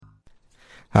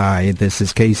Hi, this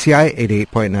is KCI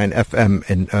 88.9 FM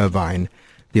in Irvine.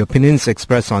 The opinions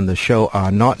expressed on the show are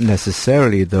not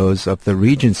necessarily those of the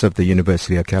Regents of the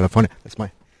University of California. That's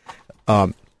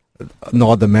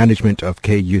nor the management of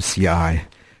KUCI.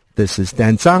 This is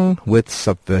Dan Zhang with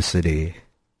Subversity.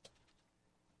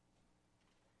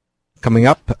 Coming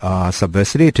up,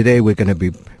 Subversity. Today we're going to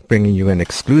be bringing you an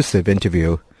exclusive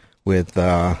interview with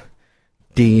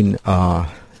Dean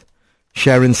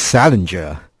Sharon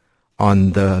Salinger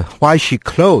on why she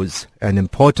closed an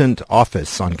important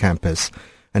office on campus,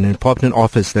 an important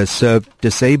office that served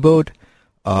disabled,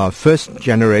 first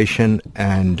generation,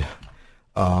 and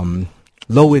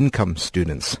low-income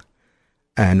students.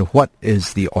 And what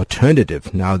is the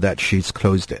alternative now that she's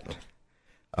closed it?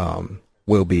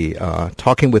 We'll be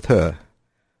talking with her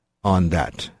on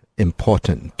that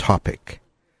important topic.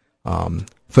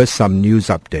 First, some news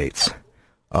updates.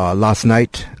 Last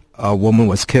night, a woman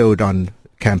was killed on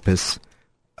campus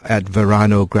at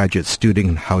Verano Graduate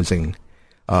Student Housing.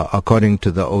 According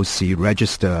to the OC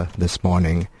Register this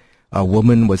morning, a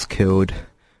woman was killed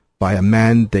by a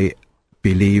man they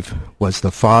believe was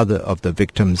the father of the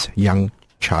victim's young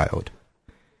child.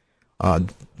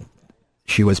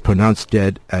 She was pronounced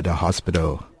dead at a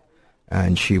hospital,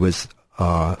 and she was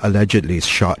allegedly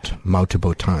shot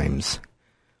multiple times.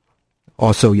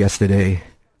 Also yesterday,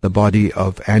 the body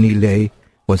of Annie Lay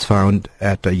was found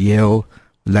at a Yale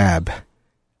lab.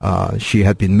 She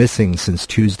had been missing since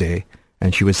Tuesday,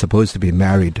 and she was supposed to be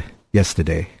married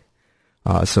yesterday.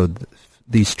 So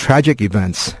these tragic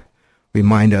events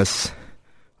remind us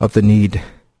of the need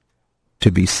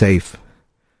to be safe,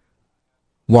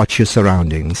 watch your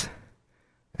surroundings,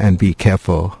 and be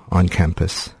careful on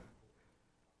campus.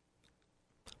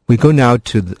 We go now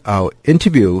to our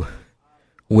interview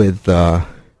with our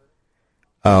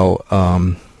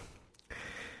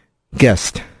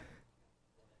guest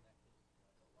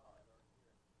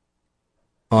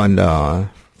from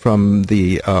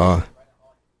the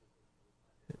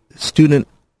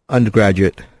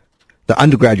undergraduate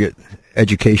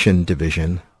education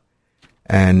division,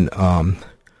 and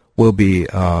we'll be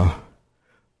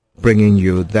bringing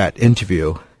you that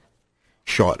interview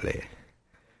shortly.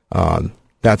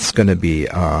 That's going to be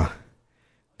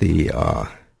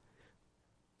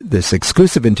this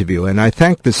exclusive interview, and I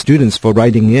thank the students for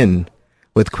writing in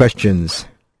with questions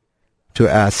to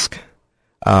ask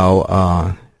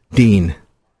our dean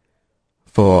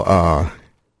for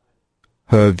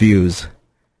her views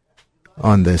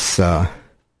on this,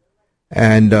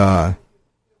 and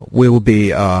we will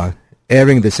be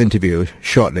airing this interview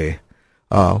shortly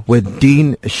with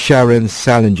Dean Sharon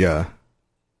Salinger.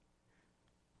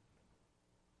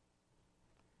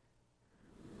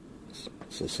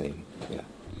 It's the same, yeah,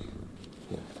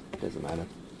 doesn't matter.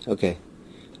 Okay.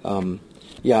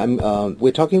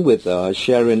 We're talking with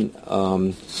Sharon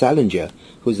Salinger,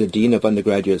 who's the Dean of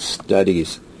Undergraduate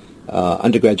Studies,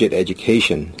 Undergraduate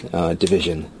Education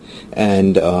Division.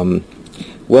 And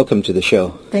welcome to the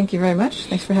show. Thank you very much.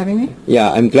 Thanks for having me.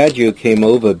 Yeah, I'm glad you came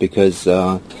over because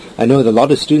I know that a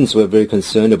lot of students were very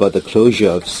concerned about the closure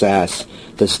of SAS,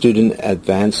 the Student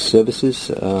Advanced Services.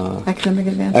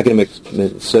 Academic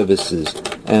Services.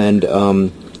 And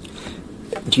in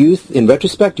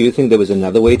retrospect, do you think there was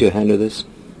another way to handle this?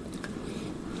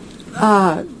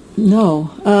 No.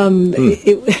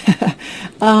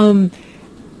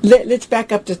 Let's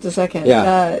back up just a second.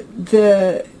 Yeah.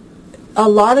 A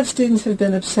lot of students have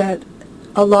been upset.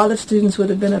 A lot of students would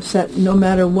have been upset no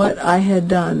matter what I had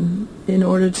done in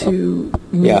order to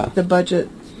meet the budget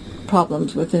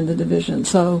problems within the division.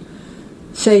 So,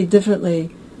 say differently,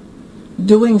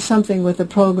 doing something with a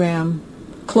program,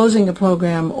 closing a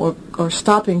program, or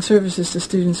stopping services to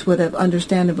students would have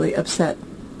understandably upset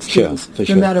students,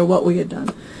 no matter what we had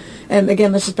done. And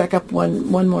again, let's just back up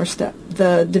one more step.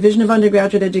 The Division of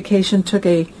Undergraduate Education took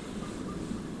a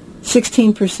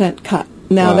 16% cut.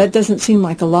 Now, that doesn't seem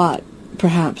like a lot,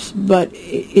 perhaps, but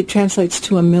it translates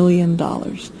to $1 million.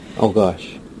 Oh,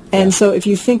 gosh. And so if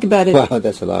you think about it, wow,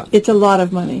 that's a lot. It's a lot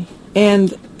of money.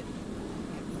 And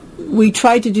we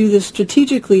tried to do this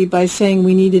strategically by saying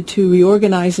we needed to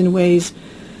reorganize in ways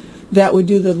that would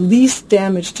do the least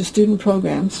damage to student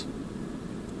programs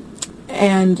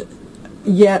and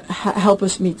yet help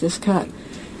us meet this cut.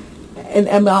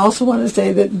 And I also want to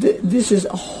say that this is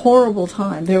a horrible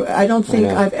time. I don't think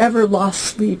I've ever lost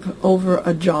sleep over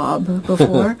a job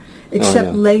before,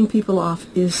 except laying people off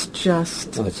is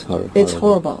just... Oh, it's horrible. It's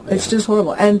horrible. Yeah. It's just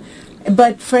horrible.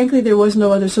 But frankly, there was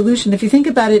no other solution. If you think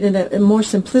about it in a more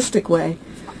simplistic way,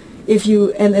 if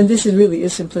you... And this really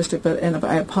is simplistic, and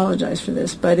I apologize for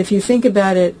this, but if you think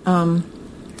about it,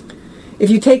 if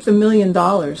you take the $1 million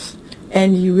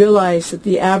and you realize that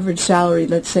the average salary,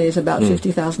 let's say, is about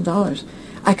 $50,000.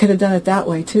 I could have done it that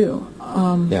way too.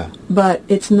 But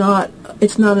it's not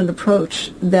an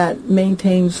approach that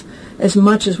maintains as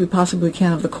much as we possibly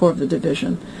can of the core of the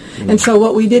division. And so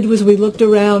what we did was we looked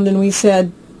around and we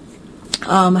said,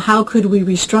 how could we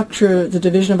restructure the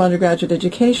Division of Undergraduate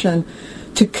Education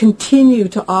to continue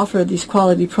to offer these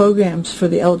quality programs for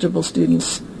the eligible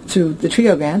students through the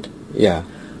TRIO grant? Yeah.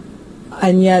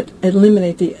 And yet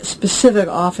eliminate the specific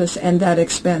office and that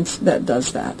expense that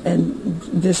does that. And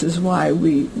this is why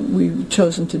we've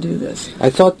chosen to do this. I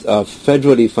thought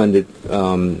federally funded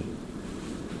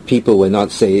people they're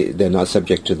not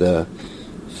subject to the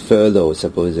furlough,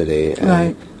 supposedly.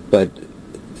 Right. But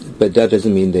that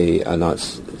doesn't mean they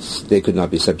could not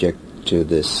be subject to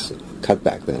this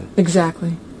cutback then.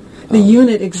 Exactly. The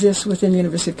unit exists within the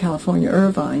University of California,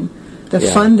 Irvine. The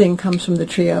funding comes from the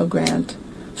TRIO grant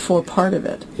for part of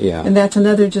it. Yeah. And that's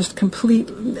another just complete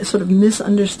sort of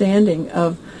misunderstanding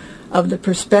of the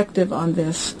perspective on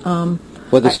this.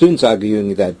 The students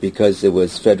arguing that because it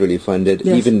was federally funded,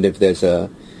 even if there's a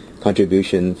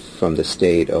contribution from the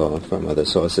state or from other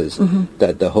sources,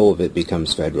 that the whole of it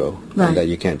becomes federal, and that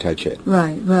you can't touch it.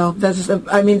 Right. Well, the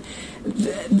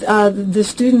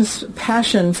students'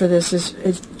 passion for this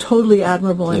is totally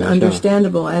admirable and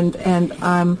understandable, and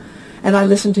I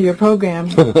listened to your program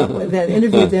that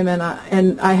interviewed them, and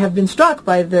I have been struck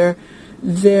by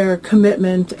their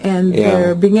commitment and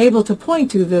their being able to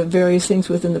point to the various things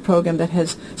within the program that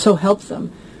has so helped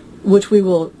them, which we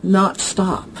will not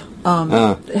stop.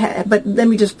 But let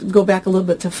me just go back a little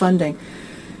bit to funding.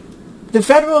 The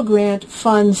federal grant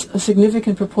funds a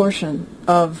significant proportion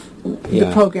of the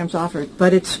programs offered,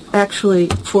 but it's actually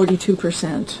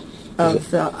 42% of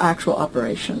the actual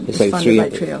operation. It's like funded by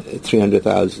TRIO.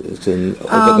 300,000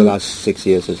 over the last 6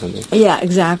 years or something. Yeah,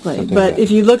 exactly. Something but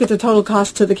if you look at the total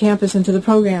cost to the campus and to the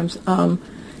programs,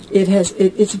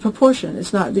 it's a proportion.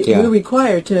 It's not we're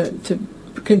required to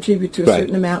contribute to a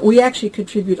certain amount. We actually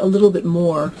contribute a little bit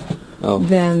more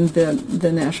than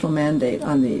the national mandate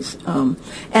on these.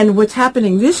 And what's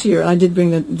happening this year, I did bring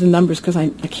the numbers because I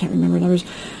can't remember numbers.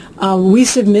 We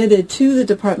submitted to the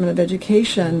Department of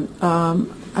Education,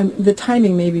 the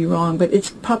timing may be wrong, but it's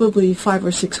probably 5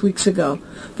 or 6 weeks ago,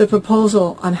 the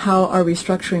proposal on how our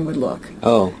restructuring would look.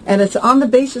 And it's on the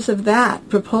basis of that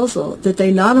proposal that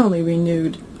they not only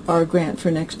renewed our grant for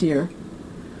next year,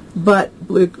 but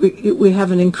we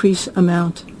have an increased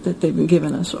amount that they've been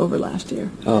giving us over last year.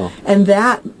 And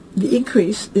the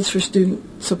increase is for student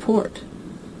support.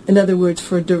 In other words,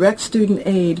 for direct student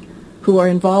aid who are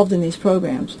involved in these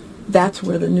programs. That's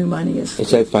where the new money is.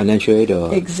 It's like financial aid?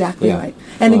 Exactly right.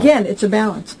 And again, it's a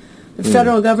balance. The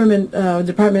federal government,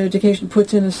 Department of Education,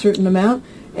 puts in a certain amount,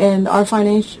 and our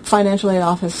financial aid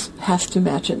office has to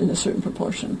match it in a certain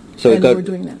proportion. So we're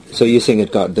doing that. So you're saying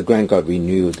the grant got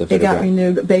renewed? It got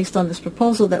renewed based on this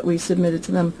proposal that we submitted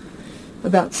to them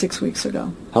about 6 weeks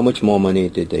ago. How much more money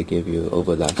did they give you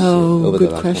over last year?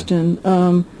 Good question.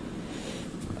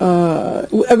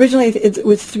 Originally it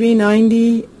was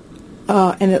 $390.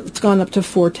 And it's gone up to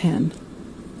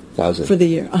 $410,000 for the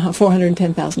year.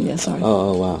 $410,000. Yes, sorry.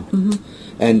 Oh, wow.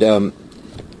 And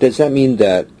does that mean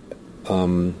that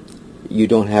you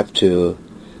don't have to?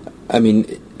 I mean,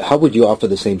 how would you offer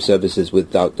the same services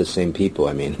without the same people?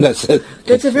 I mean, that's a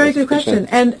very good question.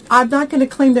 And I'm not going to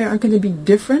claim they aren't going to be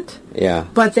different. Yeah.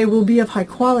 But they will be of high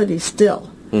quality still.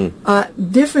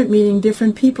 Different meaning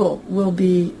different people will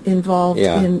be involved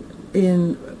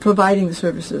in providing the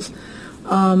services.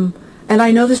 And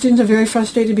I know the students are very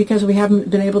frustrated because we haven't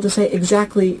been able to say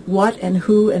exactly what and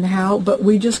who and how, but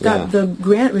we just got the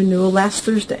grant renewal last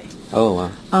Thursday. Oh,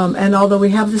 wow. And although we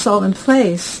have this all in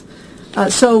place,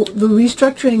 so the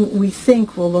restructuring we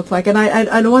think will look like, and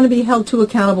I don't want to be held too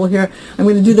accountable here. I'm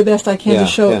going to do the best I can to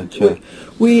show. Yeah, sure.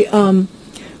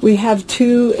 We have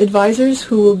 2 advisors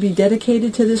who will be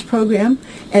dedicated to this program,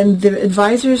 and the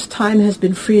advisors' time has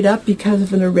been freed up because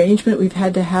of an arrangement we've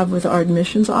had to have with our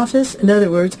admissions office. In other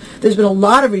words, there's been a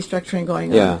lot of restructuring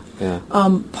going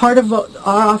on. Part of what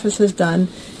our office has done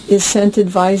is sent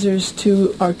advisors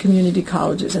to our community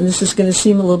colleges, and this is going to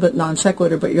seem a little bit non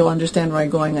sequitur, but you'll understand where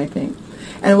I'm going, I think.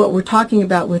 And what we're talking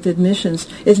about with admissions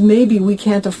is maybe we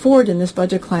can't afford in this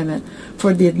budget climate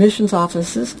for the admissions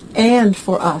offices and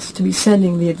for us to be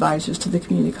sending the advisors to the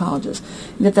community colleges.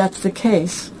 And if that's the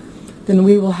case, then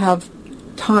we will have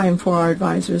time for our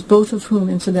advisors, both of whom,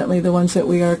 incidentally, the ones that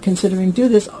we are considering do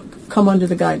this, come under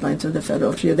the guidelines of the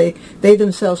federal TRIO. They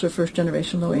themselves were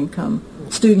first-generation low-income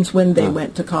students when they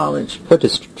went to college. What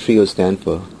does TRIO stand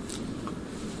for?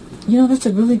 You know, that's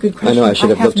a really good question. I know, I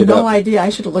should have looked it up. I have no idea. I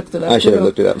should have looked it up. I should have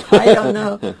looked it up. I don't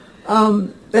know.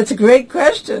 That's a great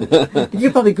question. You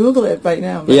could probably Google it right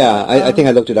now. But, I think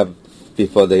I looked it up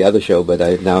before the other show, but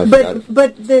I forgot.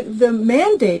 But the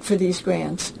mandate for these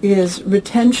grants is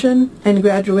retention and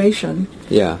graduation.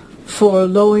 Yeah. For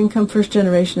low-income,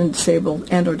 first-generation, and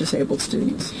disabled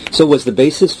students. So, was the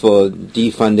basis for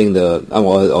defunding or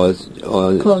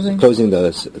closing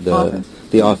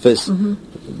the office,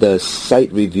 the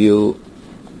site review?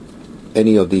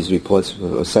 Any of these reports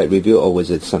or site review, or was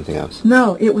it something else?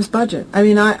 No, it was budget. I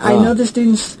mean, I know the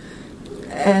students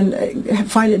and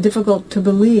find it difficult to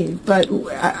believe, but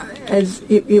as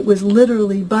it was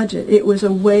literally budget. It was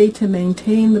a way to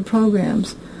maintain the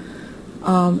programs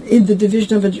in the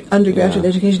Division of Undergraduate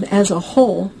Education as a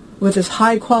whole with as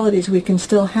high quality as we can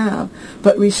still have,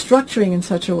 but restructuring in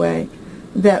such a way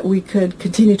that we could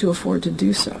continue to afford to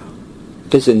do so.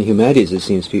 Because in humanities, it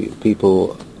seems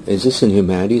people... Is this in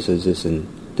humanities or is this in...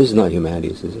 This is not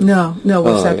humanities, is it? No,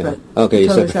 we're separate. Yeah. Okay,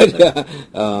 you're totally separate.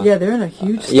 They're in a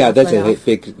huge that's layoff. A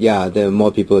big... Yeah, there are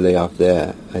more people lay off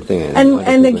there, I think.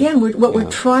 And again, what we're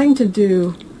trying to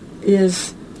do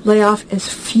is lay off as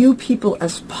few people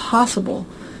as possible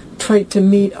to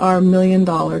meet our $1 million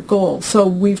goal. So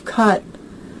we've cut...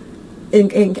 I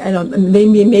don't,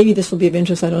 maybe this will be of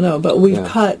interest, I don't know, but we've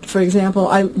cut, for example,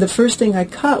 the first thing I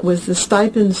cut was the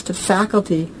stipends to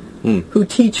faculty who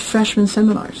teach freshman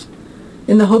seminars,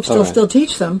 in the hopes they'll still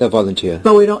teach them. They're volunteer.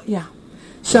 But we don't,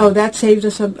 So that saved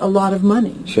us a lot of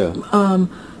money. Sure.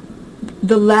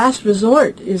 The last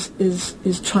resort is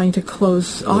trying to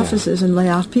close offices and lay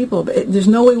off people. But there's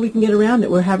no way we can get around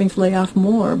it. We're having to lay off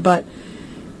more, but...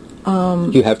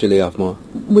 you have to lay off more?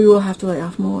 We will have to lay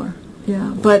off more,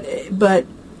 But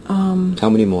how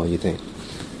many more, you think?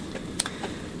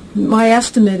 My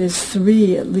estimate is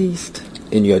 3 at least.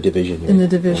 In your division? In the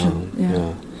division,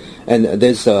 And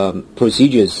there's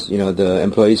procedures, the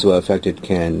employees who are affected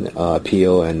can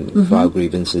appeal and file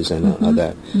grievances and all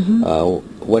that.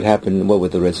 What happened, what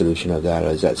was the resolution of that, or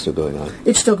is that still going on?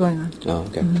 It's still going on. Oh,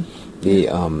 okay.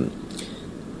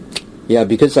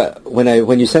 Because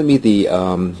when you sent me the,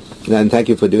 and thank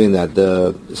you for doing that,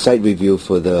 the site review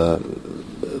for the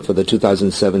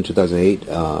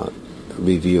 2007-2008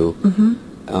 review,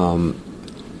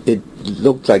 it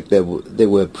looked like they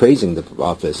were praising the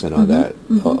office and all that,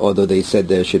 although they said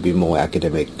there should be more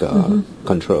academic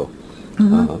control,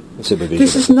 supervision.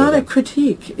 This is not a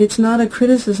critique. It's not a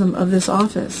criticism of this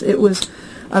office. It was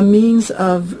a means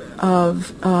of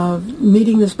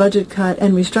meeting this budget cut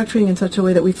and restructuring in such a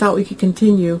way that we thought we could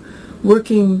continue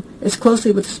working as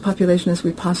closely with this population as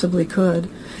we possibly could,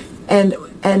 and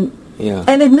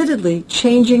admittedly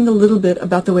changing a little bit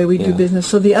about the way we do business.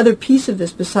 So the other piece of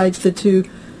this, besides the 2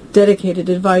 dedicated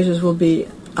advisors, will be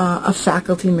a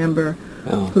faculty member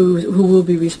who will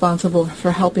be responsible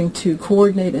for helping to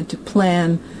coordinate and to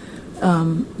plan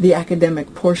the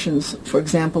academic portions, for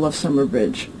example, of Summer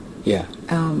Bridge. Yeah.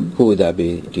 Who would that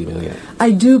be? Do you know yet?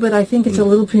 I do, but I think it's a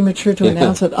little premature to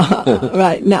announce it.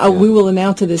 Right. Now, we will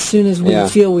announce it as soon as we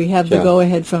feel we have the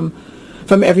go-ahead from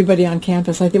everybody on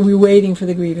campus. I think we're waiting for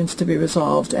the grievance to be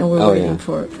resolved, and we're waiting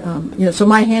for, so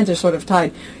my hands are sort of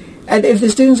tied. And if the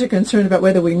students are concerned about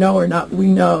whether we know or not, we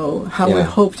know how we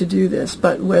hope to do this,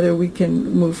 but whether we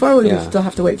can move forward, we still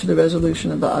have to wait for the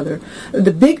resolution of the other.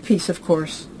 The big piece, of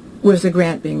course, was the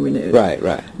grant being renewed. Right.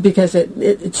 Because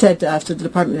it said to us that the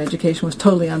Department of Education was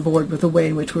totally on board with the way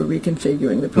in which we're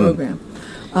reconfiguring the program.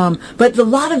 But a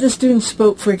lot of the students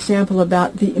spoke, for example,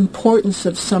 about the importance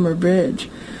of Summer Bridge.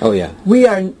 Oh, yeah. We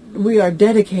are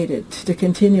dedicated to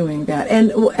continuing that. And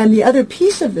the other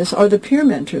piece of this are the peer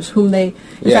mentors, whom in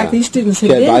fact, these students have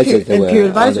been peer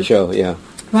advisors. On the show,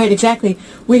 Right, exactly.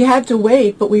 We had to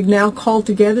wait, but we've now called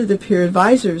together the peer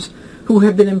advisors who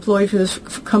have been employed for this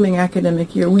coming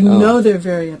academic year. We know they're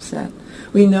very upset.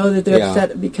 We know that they're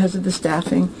upset because of the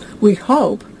staffing. We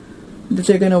hope that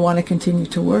they're going to want to continue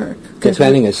to work. They're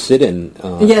planning a sit-in.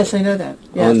 Yes, I know that.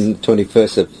 Yes. On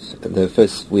 21st of the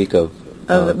first week of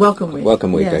the Welcome Week.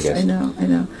 Welcome Week, yes, I guess. I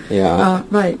know. Yeah.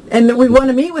 Right. And we want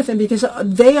to meet with them because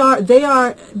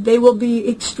they will be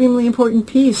extremely important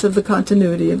piece of the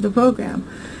continuity of the program.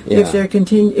 Yeah.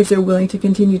 If they're willing to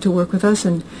continue to work with us,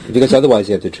 and because otherwise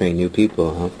you have to train new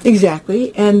people, huh?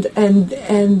 Exactly, and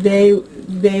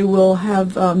they will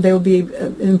have they will be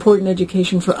an important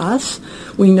education for us.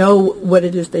 We know what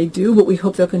it is they do, but we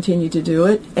hope they'll continue to do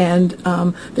it, and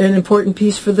they're an important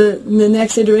piece for the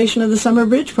next iteration of the Summer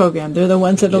Bridge program. They're the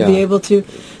ones that will be able to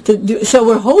do. So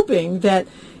we're hoping that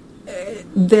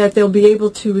they'll be able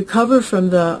to recover from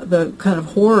the kind of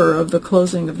horror of the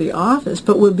closing of the office,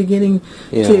 but we're beginning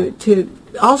to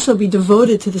also be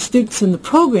devoted to the students and the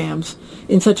programs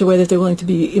in such a way that they're willing to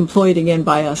be employed again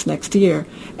by us next year.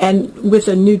 And with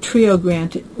a new TRIO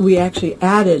grant, we actually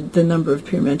added the number of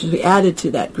peer mentors. We added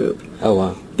to that group. Oh,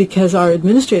 wow. Because our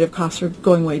administrative costs are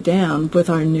going way down with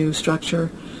our new structure.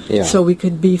 Yeah. So we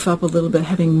could beef up a little bit,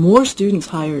 having more students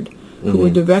hired who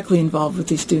were directly involved with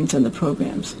these students and the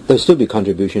programs. There'll still be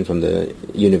contribution from the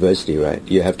university, right?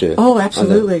 You have to... Oh,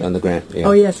 absolutely. On the grant, yeah.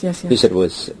 Oh, yes. You said it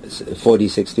was 40,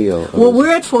 60 or... Well,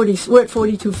 we're at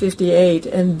 42.58,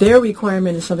 and their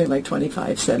requirement is something like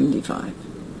 25.75.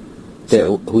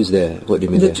 So, who's there? What do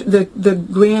you mean the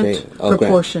grant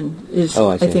proportion is,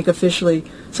 I think, officially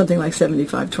something like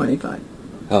 75.25.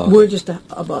 Oh, okay. We're just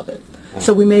above it.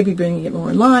 So we may be bringing it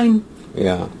more in line.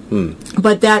 Yeah.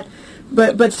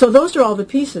 But so those are all the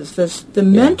pieces. The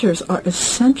mentors are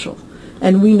essential,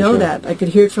 and we know that. I could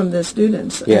hear it from the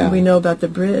students, and we know about the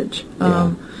bridge.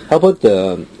 How about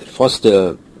the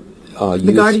foster youth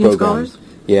the Guardian programs? Scholars?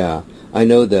 Yeah. I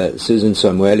know that Susan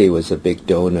Samueli was a big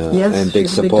donor and big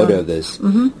supporter of this.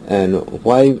 Mm-hmm. And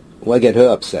why get her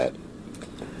upset?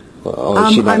 Or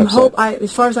is she not upset?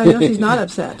 As far as I know, she's not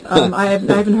upset. I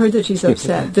haven't heard that she's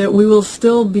upset. That we will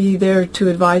still be there to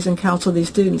advise and counsel these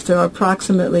students. There are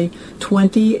approximately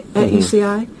 20 at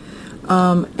UCI,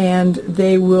 and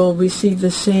they will receive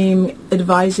the same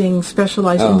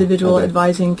specialized individual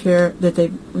advising care that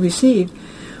they've received.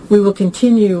 We will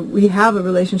continue. We have a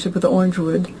relationship with the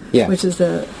Orangewood, which is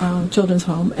the children's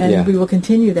home, and we will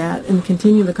continue that and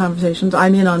continue the conversations.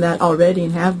 I'm in on that already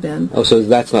and have been. Oh, so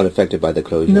that's not affected by the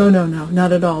closure? No,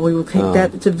 not at all. We will take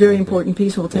that. It's a very important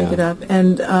piece. We'll take it up,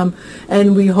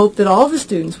 and we hope that all the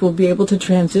students will be able to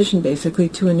transition basically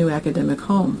to a new academic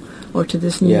home or to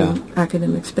this new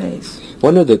academic space.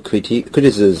 One of the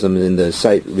criticisms in the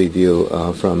site review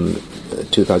from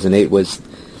 2008 was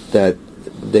that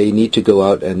they need to go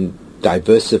out and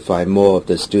diversify more of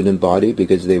the student body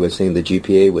because they were saying the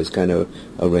GPA was kind of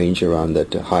arranged around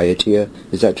that higher tier.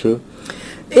 Is that true?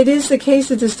 It is the case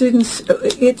that the students,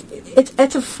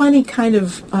 it's a funny kind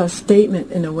of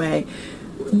statement in a way.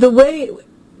 The way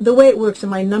it works, and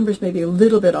my numbers may be a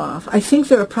little bit off, I think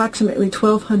there are approximately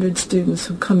 1,200 students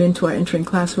who come into our entering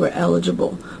class who are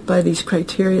eligible by these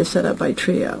criteria set up by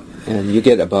TRIO. And you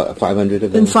get about 500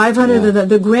 of them? And 500 of them.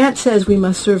 The grant says we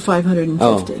must serve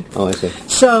 550. Oh, I see.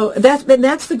 So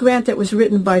that's the grant that was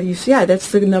written by the UCI.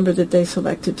 That's the number that they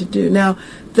selected to do. Now,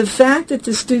 the fact that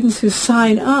the students who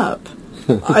sign up,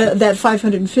 that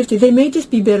 550, they may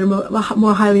just be better,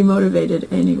 more highly motivated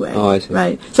anyway. Oh, I see.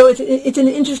 Right. So it's an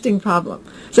interesting problem.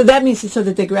 So that means so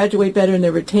that they graduate better and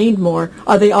they're retained more.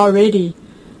 Are they already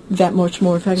that much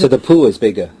more effective? So the pool is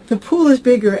bigger. The pool is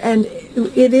bigger, and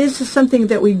it is something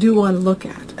that we do want to look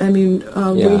at. I mean,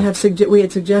 we had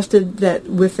suggested that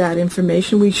with that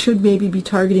information, we should maybe be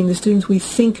targeting the students we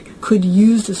think could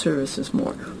use the services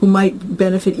more, who might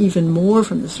benefit even more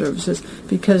from the services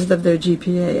because of their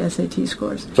GPA, SAT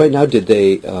scores. Right now, do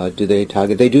they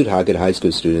target? They do target high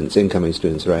school students, incoming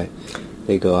students, right?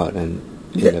 They go out and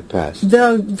in the past.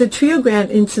 The TRIO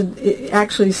grant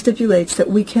actually stipulates that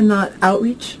we cannot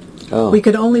outreach. Oh. We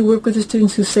could only work with the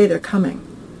students who say they're coming.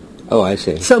 Oh, I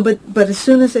see. So, but as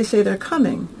soon as they say they're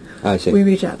coming, I see. we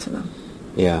reach out to them.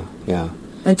 Yeah.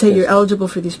 And say you're eligible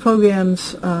for these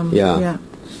programs.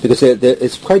 Because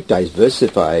it's quite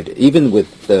diversified, even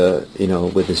with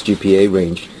with this GPA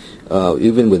range.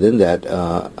 Even within that,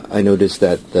 I noticed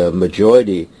that the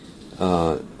majority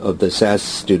of the SAS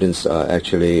students are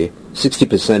actually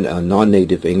 60% are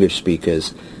non-native English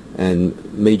speakers, and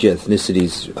major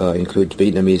ethnicities include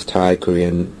Vietnamese, Thai,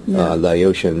 Korean,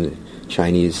 Laotian,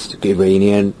 Chinese,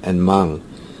 Iranian, and Hmong.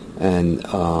 And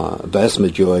vast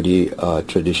majority are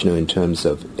traditional in terms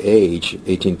of age,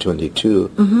 18-22,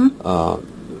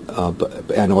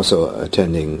 and also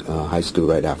attending high school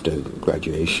right after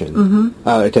graduation,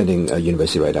 attending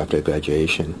university right after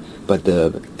graduation. But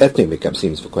the ethnic makeup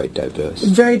seems quite diverse.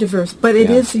 Very diverse, but it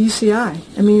is UCI.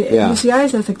 I mean,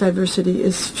 UCI's ethnic diversity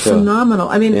is phenomenal.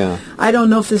 I mean, I don't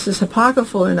know if this is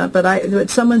apocryphal or not, but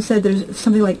someone said there's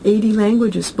something like 80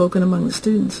 languages spoken among the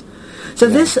students. So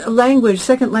this language,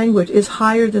 second language, is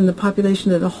higher than the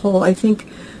population as a whole. I think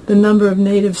the number of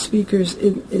native speakers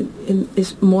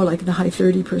is more like the high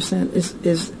 30%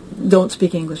 is don't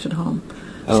speak English at home.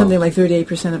 Something like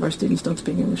 38% of our students don't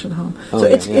speak English at home. So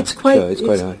it's quite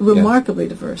remarkably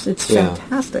diverse. It's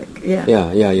fantastic. Yeah.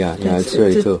 It's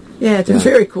very cool. Yeah, it's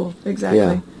very cool. Exactly.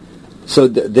 Yeah. So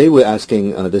they were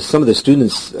asking some of the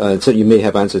students. So you may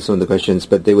have answered some of the questions,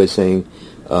 but they were saying,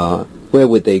 where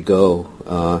would they go?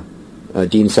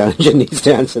 Dean Salinger needs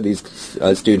to answer these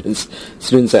students.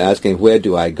 Students are asking, where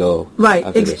do I go? Right,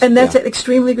 and that's an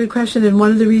extremely good question, and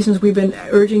one of the reasons we've been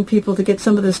urging people to get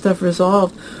some of this stuff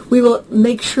resolved. We will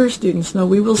make sure students know.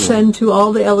 We will send to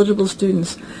all the eligible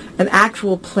students an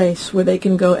actual place where they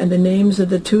can go, and the names of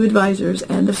the 2 advisors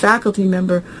and the faculty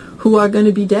member who are going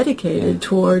to be dedicated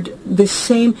toward the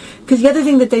same, because the other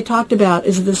thing that they talked about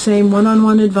is the same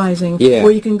one-on-one advising,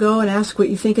 where you can go and ask what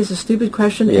you think is a stupid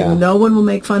question, and no one will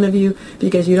make fun of you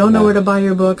because you don't know where to buy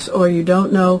your books, or you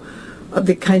don't know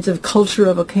the kinds of culture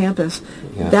of a campus.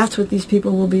 That's what these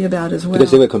people will be about as well.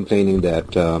 Because they were complaining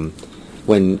that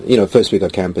when, first week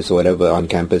of campus or whatever, on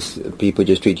campus, people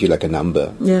just treat you like a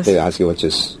number. Yes. They ask you what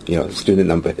your student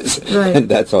number is. Right. And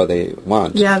that's all they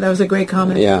want. Yeah, that was a great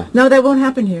comment. Yeah. No, that won't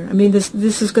happen here. I mean,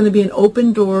 this is going to be an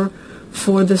open door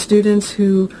for the students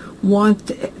who want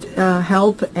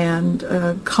help and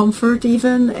comfort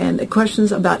even, and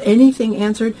questions about anything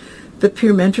answered. The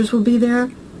peer mentors will be there,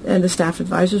 and the staff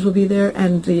advisors will be there,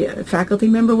 and the faculty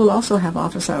member will also have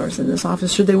office hours in this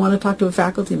office should they want to talk to a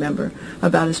faculty member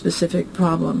about a specific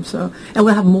problem. So, and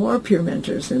we'll have more peer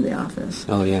mentors in the office.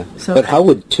 Oh, yeah. So, but how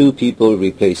would 2 people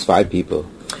replace 5 people?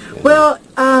 Well,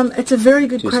 it's a very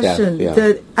good question. Staff,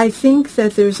 that I think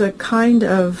that there's a kind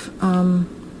of, I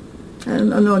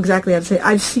don't know exactly how to say it.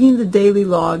 I've seen the daily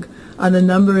log on the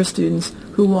number of students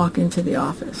who walk into the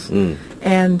office.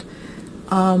 And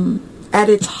at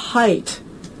its height,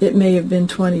 it may have been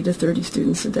 20 to 30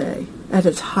 students a day at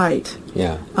its height.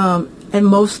 Yeah. And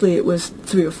mostly it was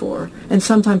 3 or 4. And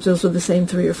sometimes those were the same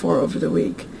 3 or 4 over the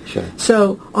week. Sure.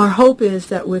 So our hope is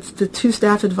that with the 2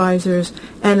 staff advisors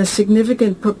and a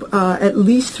significant, at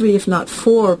least 3, if not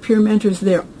 4, peer mentors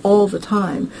there all the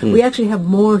time, we actually have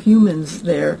more humans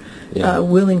there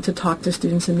willing to talk to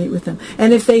students and meet with them.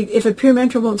 And if a peer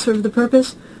mentor won't serve the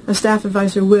purpose, a staff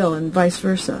advisor will, and vice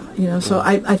versa. So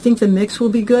I think the mix will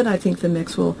be good. I think the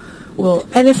mix will,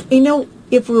 and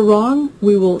if we're wrong,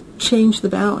 we will change the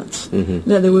balance.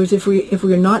 In other words, if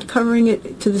we're not covering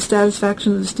it to the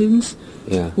satisfaction of the students,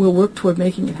 we'll work toward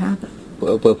making it happen.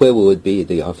 But where will it be,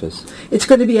 the office? It's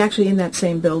going to be actually in that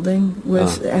same building where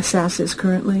SAS is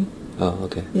currently. Oh,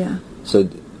 okay. Yeah. So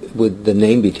would the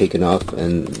name be taken off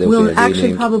and we'll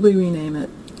actually probably rename it.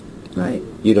 Right.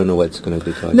 You don't know what it's going to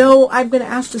be called? No, I'm going to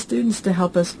ask the students to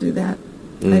help us do that.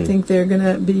 I think they're going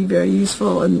to be very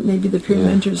useful, and maybe the peer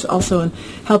mentors also in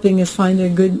helping us find a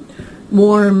good,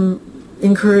 warm,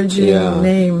 encouraging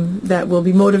name that will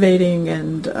be motivating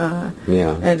and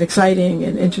exciting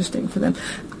and interesting for them.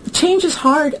 Change is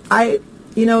hard.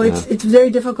 It's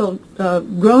very difficult.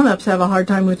 Grown-ups have a hard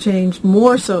time with change,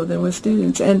 more so than with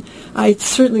students, and I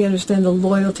certainly understand the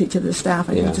loyalty to the staff.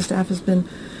 I think the staff has been,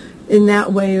 in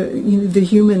that way, the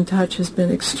human touch has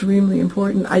been extremely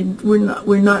important.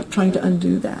 We're not trying to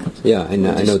undo that. Yeah, and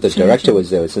I know the director was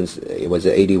there since, was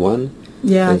it 81?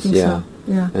 Yeah, I think so.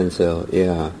 Yeah. And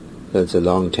so, that's a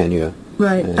long tenure.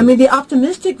 Right. I mean, the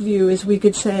optimistic view is we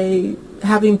could say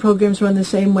having programs run the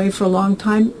same way for a long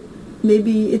time,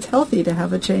 maybe it's healthy to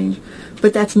have a change,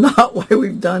 but that's not why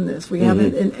we've done this. We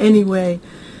haven't in any way.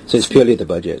 So it's purely the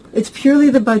budget. It's purely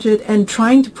the budget and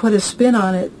trying to put a spin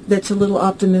on it that's a little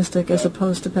optimistic as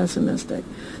opposed to pessimistic.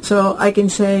 So I can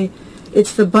say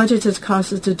it's the budget that's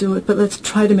caused us to do it, but let's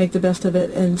try to make the best of it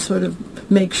and sort of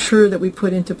make sure that we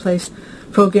put into place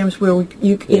programs where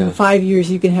in 5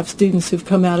 years you can have students who've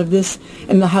come out of this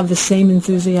and they'll have the same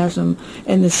enthusiasm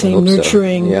and the same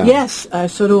nurturing. So. Yeah. Yes,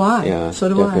 so do I. Yeah, so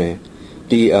do definitely.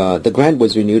 The grant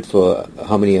was renewed for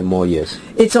how many more years?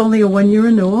 It's only a 1-year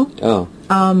renewal. Oh.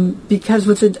 Because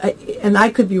and I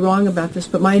could be wrong about this,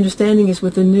 but my understanding is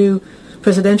with the new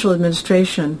presidential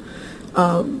administration,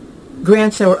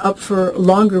 grants that were up for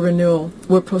longer renewal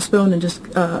were postponed and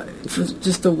for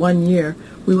just the 1 year.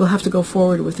 We will have to go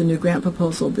forward with a new grant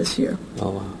proposal this year. Oh,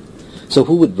 wow. So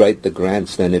who would write the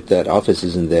grants then? If that office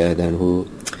isn't there, then who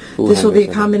this will be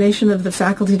a combination of the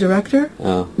faculty director,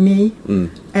 me,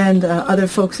 and other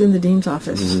folks in the dean's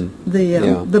office.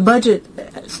 The budget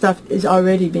stuff is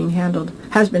already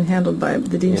has been handled by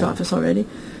the dean's office already,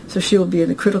 so she will be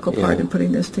in a critical part in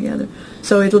putting this together.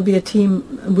 So it'll be a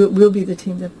team. We'll be the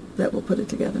team that will put it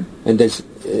together. And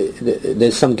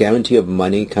there's some guarantee of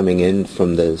money coming in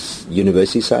from the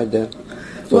university side there?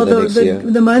 Well,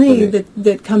 the money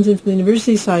that comes in from the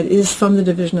university side is from the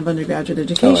Division of Undergraduate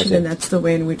Education, and that's the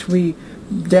way in which we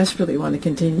desperately want to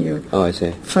continue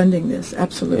funding this.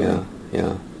 Absolutely.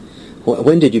 Yeah.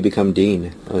 When did you become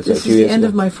dean? This is the end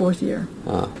of my 4th year.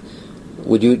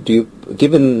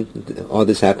 Given all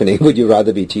this happening, would you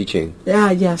rather be teaching?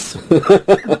 Yes.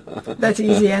 That's an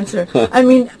easy answer. I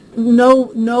mean,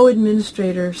 no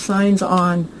administrator signs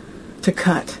on to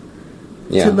cut.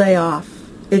 to lay off.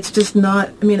 It's just not.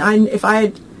 I mean,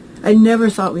 I never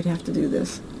thought we'd have to do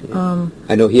this. Yeah.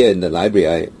 I know here in the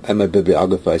library, I'm a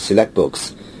bibliographer. I select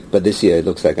books, but this year it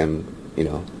looks like I'm,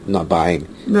 not buying.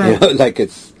 Right. Like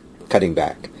it's cutting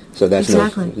back. So that's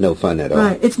no fun at all.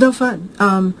 Right. It's no fun.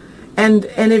 And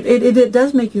it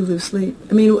does make you lose sleep.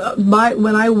 I mean,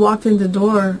 when I walked in the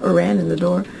door or ran in the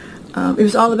door, it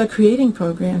was all about creating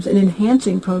programs and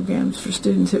enhancing programs for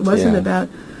students. It wasn't about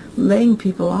laying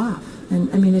people off.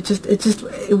 And I mean,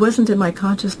 it wasn't in my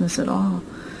consciousness at all.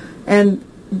 And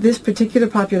this particular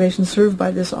population served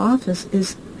by this office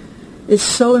is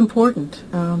so important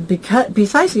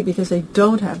precisely because they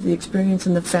don't have the experience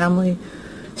and the family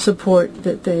support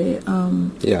that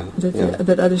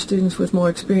that other students with more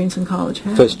experience in college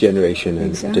have. First generation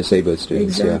and disabled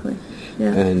students. Exactly.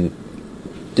 Yeah. And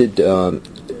did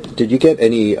you get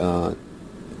any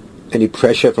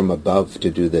pressure from above to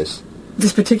do this?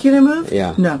 This particular move?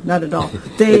 Yeah. No, not at all.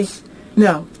 The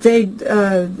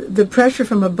pressure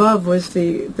from above was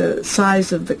the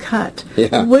size of the cut,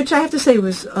 which I have to say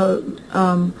was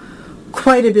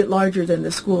quite a bit larger than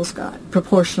the schools got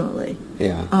proportionally.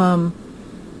 Yeah.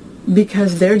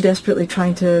 Because they're desperately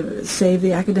trying to save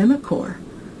the academic core.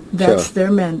 That's their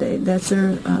mandate. That's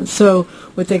their so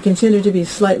what they consider to be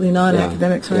slightly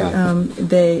non-academics.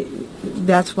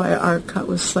 That's why our cut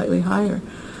was slightly higher.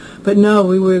 But no,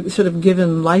 we were sort of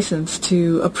given license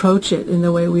to approach it in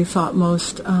the way we thought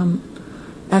most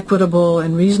equitable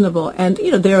and reasonable. And,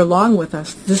 they're along with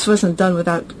us. This wasn't done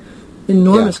without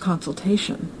enormous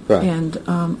consultation and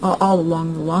all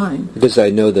along the line. Because I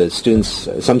know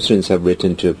some students have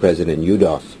written to President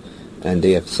Yudof, and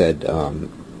they have said,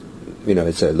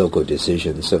 it's a local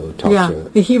decision, so talk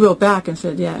to... He wrote back and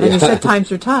said, and he said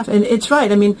times are tough. And it's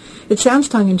right. I mean, it sounds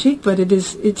tongue-in-cheek, but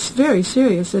it's very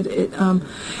serious. And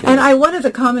one of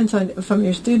the comments from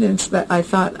your students that I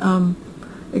thought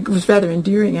it was rather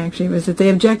endearing, actually, was that they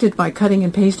objected by cutting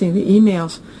and pasting the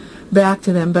emails back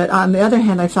to them. But on the other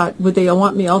hand, I thought, would they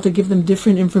want me all to give them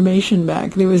different information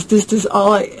back? There was this is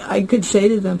all I could say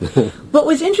to them. What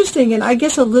was interesting, and I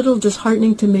guess a little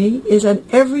disheartening to me, is that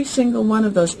every single one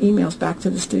of those emails back to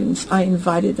the students, I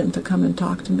invited them to come and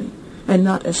talk to me. And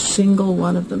not a single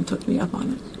one of them took me up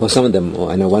on it. Well, some of them,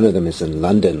 I know one of them is in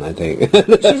London, I think.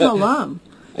 She's an alum.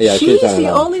 Yeah, she's the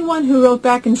only one who wrote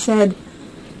back and said,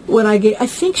 I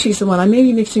think she's the one. I may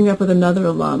be mixing her up with another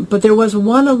alum. But there was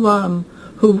one alum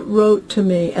who wrote to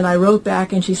me, and I wrote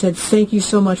back, and she said, thank you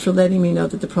so much for letting me know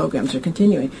that the programs are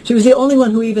continuing. She was the only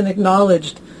one who even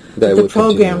acknowledged that the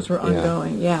programs were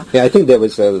ongoing. Yeah, I think there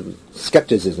was a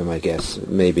skepticism, I guess,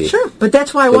 maybe. Sure, but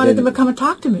that's why I wanted them to come and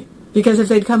talk to me. Because if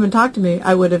they'd come and talk to me,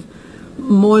 I would have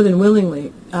more than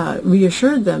willingly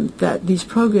reassured them that these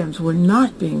programs were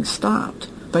not being stopped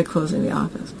by closing the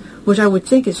office, which I would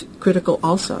think is critical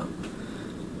also.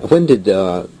 When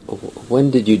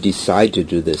did you decide to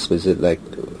do this? Was it like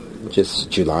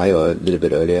just July or a little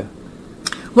bit earlier?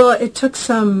 Well, it took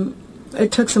some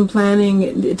planning.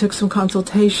 It took some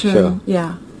consultation. Sure.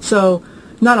 Yeah. So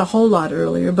not a whole lot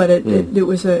earlier, but it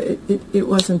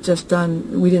wasn't just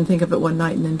done. We didn't think of it one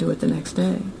night and then do it the next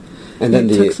day. And then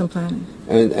it took some planning.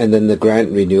 And then the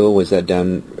grant renewal, was that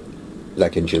done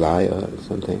like in July or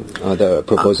something? Or the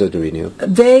proposal to renew?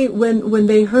 When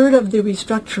they heard of the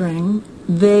restructuring,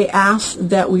 they asked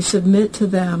that we submit to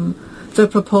them the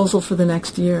proposal for the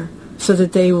next year so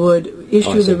that they would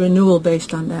issue the renewal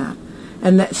based on that.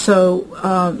 And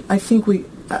I think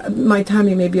my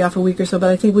timing may be off a week or so, but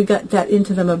I think we got that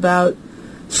into them about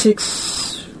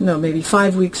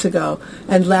 5 weeks ago.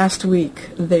 And last week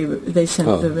they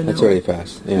sent the renewal. That's very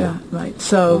fast. Yeah, right.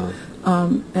 So,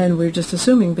 and we're just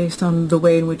assuming based on the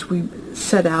way in which we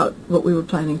set out what we were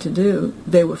planning to do,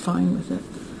 they were fine with it.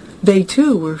 They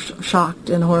too were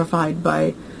shocked and horrified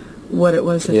by what it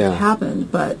was that had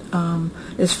happened, but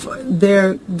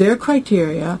their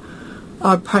criteria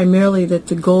are primarily that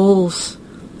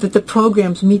the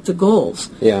programs meet the goals,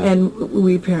 and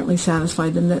we apparently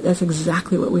satisfied them. That's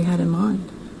exactly what we had in mind.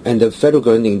 And the federal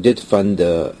government did fund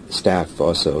the staff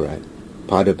also, right?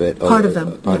 Part of it. Part of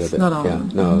them. Part of it. Not all of them.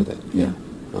 Not all of it. Yeah.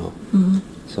 Oh. Mm-hmm.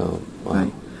 So. Wow.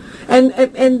 Right.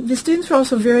 And the students were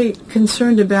also very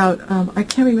concerned about, I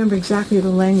can't remember exactly the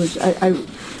language.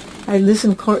 I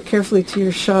listened carefully to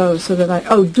your show so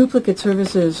that duplicate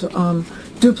services,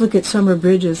 duplicate summer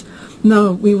bridges.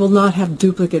 No, we will not have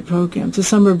duplicate programs. The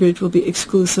summer bridge will be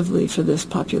exclusively for this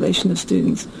population of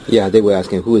students. Yeah, they were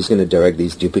asking who is going to direct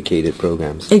these duplicated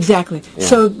programs. Exactly. Yeah.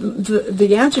 So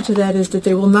the answer to that is that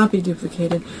they will not be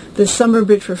duplicated. The summer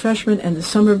bridge for freshmen and the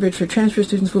summer bridge for transfer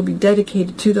students will be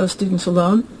dedicated to those students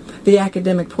alone. The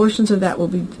academic portions of that will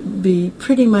be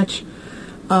pretty much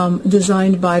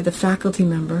designed by the faculty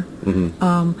member.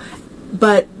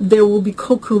 But there will be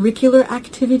co-curricular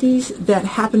activities that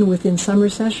happen within summer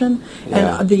session,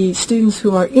 and the students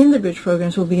who are in the bridge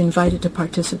programs will be invited to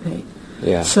participate.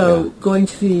 Going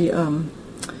to the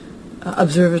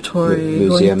observatory,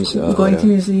 museums, going to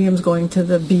museums, going to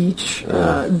the beach,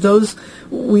 those,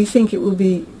 we think it will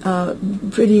be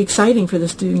pretty exciting for the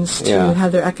students to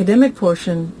have their academic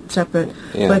portion separate,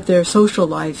 but their social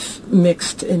life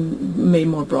mixed and made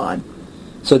more broad.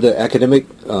 So the academic,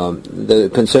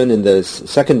 the concern in the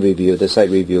second review, the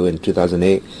site review in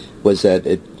 2008, was that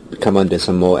it come under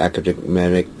some more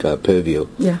academic purview.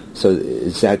 Yeah. So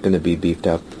is that going to be beefed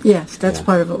up? Yes, that's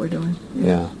part of what we're doing.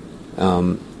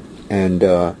 And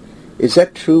is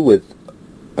that true with,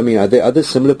 I mean, are there other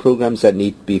similar programs that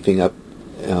need beefing up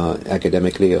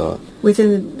academically or?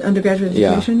 Within the undergraduate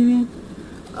education, you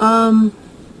mean?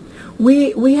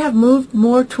 We have moved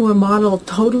more to a model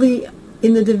totally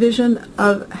in the division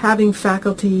of having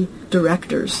faculty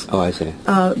directors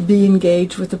be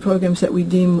engaged with the programs that we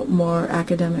deem more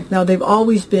academic. Now, they've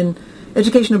always been,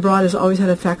 Education Abroad has always had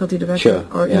a faculty director,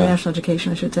 or international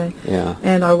education, I should say.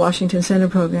 And our Washington Center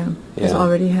program has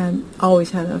always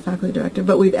had a faculty director.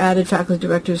 But we've added faculty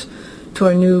directors to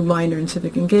our new minor in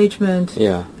civic engagement,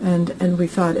 and we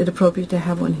thought it appropriate to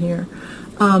have one here.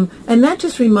 And that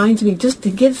just reminds me, just to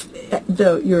give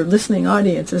your listening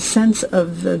audience a sense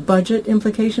of the budget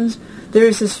implications, there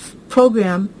is this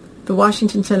program, the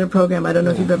Washington Center program, I don't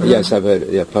know if you've ever heard of it. Yes, I've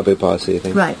heard, public policy, I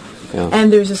think. Right.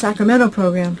 And there's a Sacramento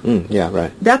program.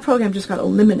 That program just got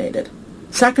eliminated.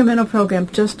 Sacramento program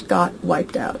just got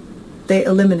wiped out. They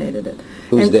eliminated it.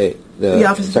 Who's they? The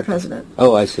Office of the President.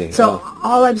 Oh, I see. So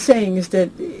all I'm saying is that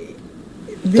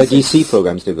the DC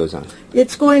program still goes on.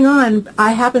 It's going on.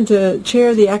 I happen to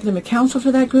chair the academic council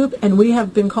for that group, and we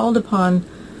have been called upon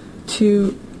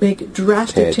to make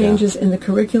drastic changes in the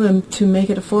curriculum to make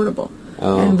it affordable.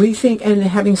 And we think, and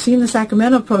having seen the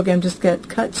Sacramento program just get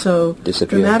cut so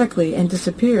dramatically and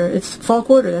disappear, it's fall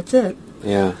quarter, that's it.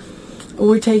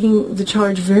 We're taking the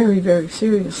charge very, very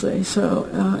seriously, so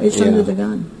it's under the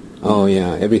gun. Oh,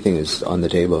 yeah, everything is on the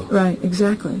table. Right,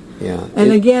 exactly. Yeah.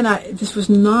 And again, this was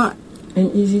not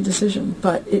an easy decision,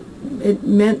 but it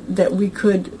meant that we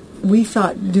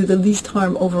thought, do the least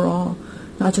harm overall.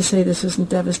 Not to say this isn't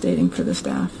devastating for the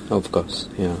staff. Of course,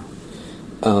 yeah.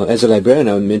 As a librarian,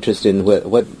 I'm interested in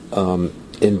what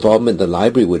involvement the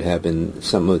library would have in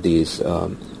some of these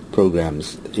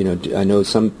programs. You know, I know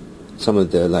some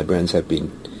of the librarians have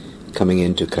been coming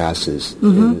into classes.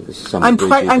 I'm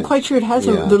quite sure it has.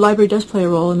 The library does play a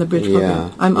role in the bridge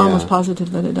program. I'm almost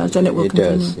positive that it does, and it will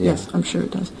continue. Does, Yes, I'm sure it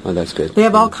does. Oh, that's good. They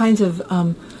have all kinds of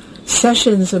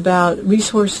sessions about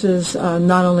resources,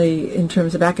 not only in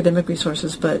terms of academic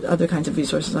resources, but other kinds of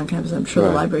resources on campus. I'm sure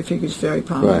the library figures very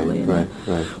prominently in that.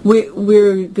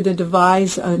 We're going to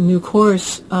devise a new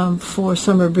course for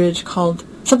Summer Bridge called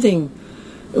something.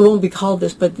 It won't be called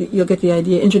this, but you'll get the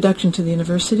idea. Introduction to the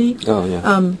University. Oh,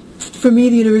 yeah. For me,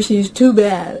 the university is too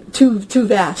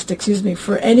vast,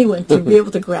 for anyone to be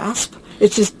able to grasp.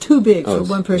 It's just too big for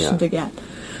one person to get.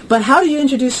 But how do you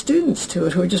introduce students to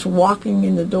it who are just walking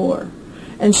in the door?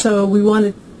 And so we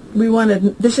wanted.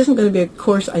 This isn't going to be a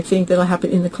course, I think, that'll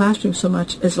happen in the classroom so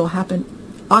much as it'll happen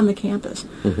on the campus,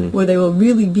 where they will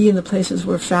really be in the places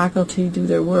where faculty do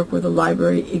their work, where the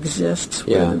library exists,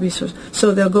 where the resource.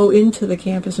 So they'll go into the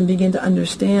campus and begin to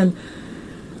understand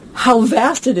how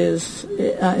vast it is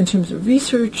in terms of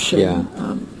research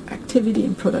and activity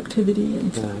and productivity.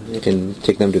 And you can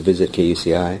take them to visit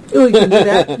KUCI. Oh, you can do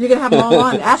that. You can have them all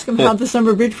on. Ask them how the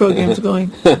summer bridge program is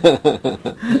going.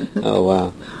 Oh,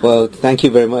 wow. Well, thank you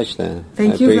very much, then.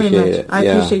 Thank you very much. I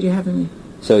appreciate you having me.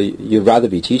 So you'd rather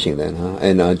be teaching then, huh?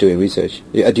 And doing research.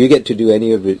 Do you get to do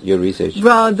any of your research?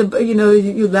 Well,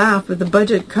 you laugh, but the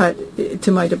budget cut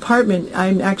to my department,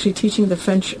 I'm actually teaching the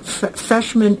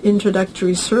freshman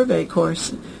introductory survey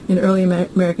course in early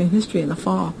American history in the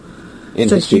fall.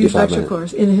 It's a huge lecture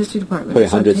course in the history department. Probably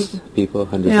hundreds of people.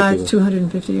 Yeah, it's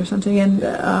 250 or something, and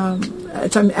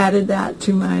so I've added that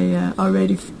to my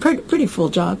already pretty full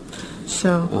job.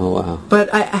 So, oh, wow.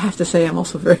 But I have to say I'm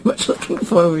also very much looking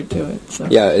forward to it. So.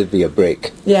 Yeah, it'll be a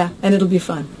break. Yeah, and it'll be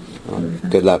fun.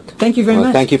 Good luck. Thank you very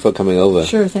much. Thank you for coming over.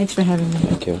 Sure, thanks for having me.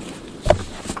 Thank you.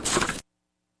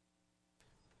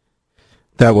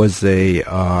 That was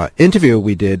a interview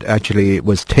we did. Actually, it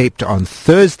was taped on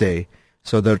Thursday,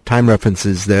 so the time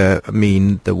references there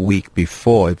mean the week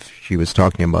before. If she was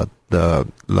talking about the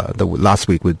last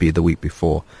week, would be the week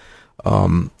before.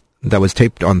 That was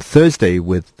taped on Thursday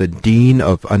with the Dean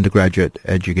of Undergraduate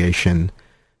Education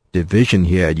Division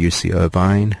here at UC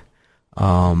Irvine,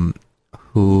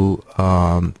 who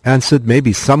answered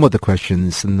maybe some of the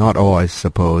questions, not all, I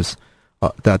suppose,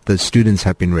 that the students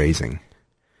have been raising.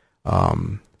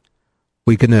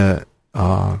 We're going to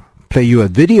play you a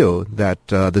video that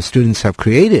the students have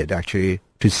created, actually,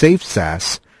 to save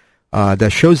SAS,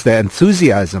 that shows their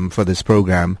enthusiasm for this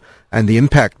program and the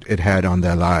impact it had on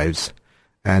their lives.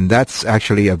 And that's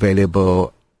actually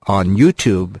available on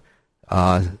YouTube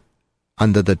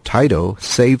under the title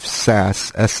Save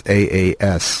SAS,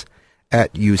 SAAS,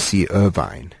 at UC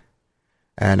Irvine.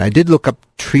 And I did look up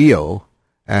TRIO,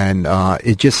 and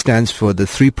it just stands for the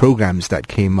 3 programs that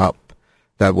came up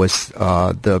that was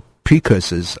the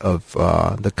precursors of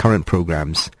the current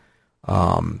programs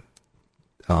on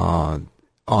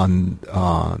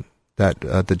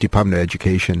that the Department of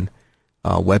Education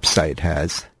website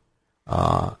has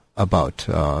about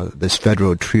this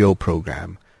federal TRIO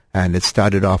program. And it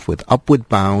started off with Upward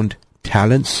Bound,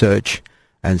 Talent Search,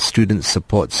 and Student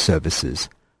Support Services.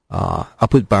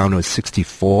 Upward Bound was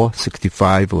 64,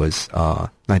 65 was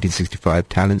 1965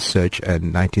 Talent Search,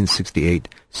 and 1968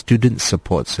 Student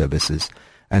Support Services.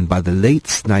 And by the late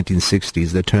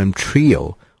 1960s, the term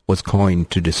TRIO was coined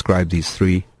to describe these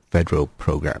 3 federal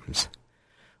programs.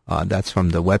 That's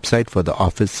from the website for the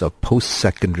Office of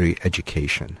Post-Secondary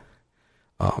Education.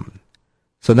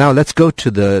 So now let's go to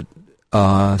the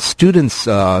students'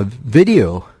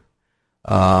 video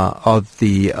of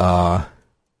the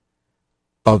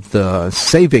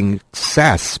Saving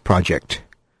SAS project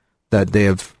that they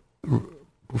have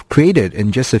created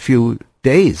in just a few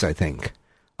days, I think.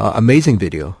 Amazing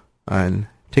video, and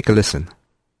take a listen.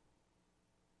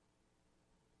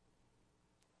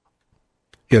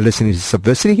 You're listening to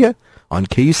Subversity here on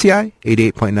KUCI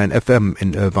 88.9 FM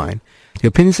in Irvine. The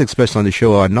opinions expressed on the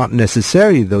show are not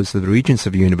necessarily those of the Regents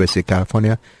of the University of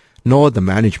California, nor the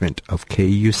management of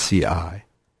KUCI.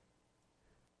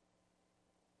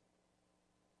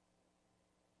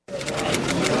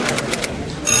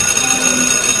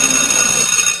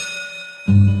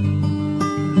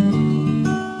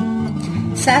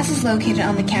 SAS is located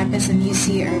on the campus of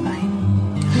UC Irvine.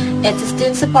 It's a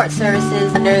student support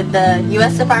services under the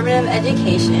U.S. Department of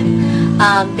Education.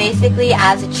 Basically,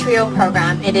 as a TRIO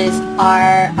program, it is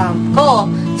our goal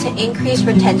to increase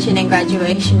retention and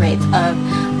graduation rates of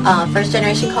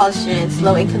first-generation college students,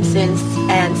 low-income students,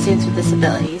 and students with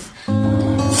disabilities.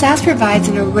 SAS provides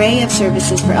an array of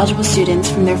services for eligible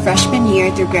students from their freshman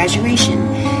year through graduation,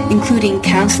 including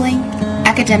counseling,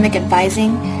 academic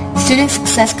advising, student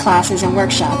success classes and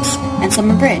workshops, and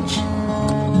Summer Bridge.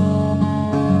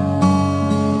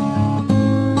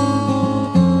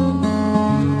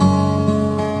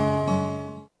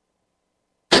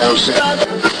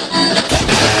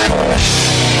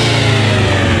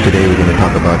 Today we're going to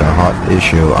talk about a hot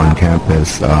issue on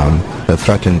campus, the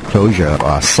threatened closure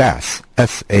of SAS,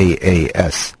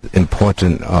 SAAS,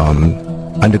 important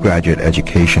undergraduate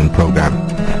education program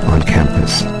on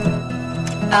campus.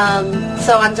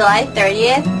 So on July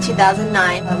 30th,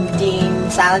 2009, Dean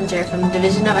Salinger from the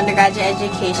Division of Undergraduate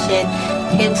Education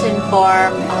came to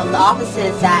inform the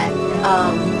offices that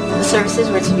the services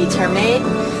were to be terminated.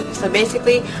 So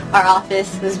basically, our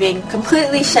office was being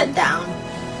completely shut down.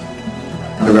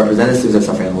 Underrepresented students are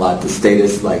suffering a lot. The state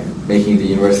is making the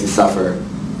university suffer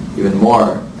even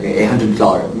more. Like an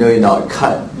 $800 million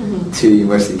cut to the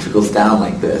university trickles down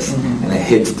like this, and it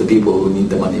hits the people who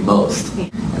need the money most.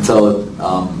 And so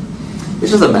it's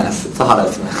just a mess. It's a hot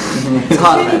mess. It's a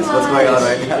hot mess. What's going on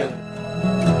right now?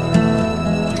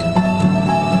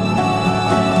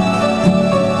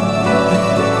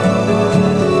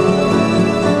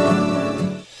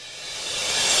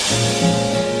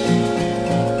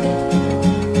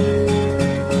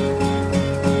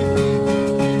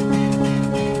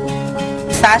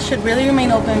 SAS should really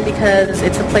remain open because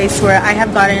it's a place where I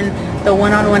have gotten the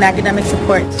one-on-one academic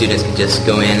support. Students can just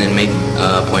go in and make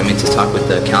appointments to talk with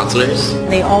the counselors.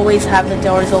 They always have the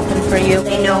doors open for you.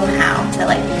 They know how to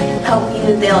help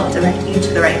you. They'll direct you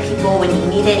to the right people when you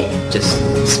need it. Just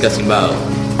discussing about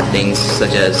things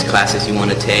such as classes you want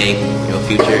to take,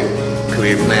 future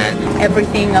career plan.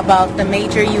 Everything about the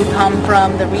major you come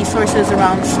from, the resources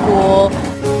around school.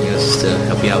 Just to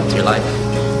help you out with your life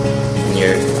and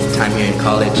your time here in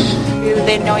college.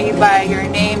 They know you by your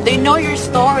name. They know your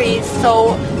stories,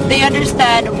 so they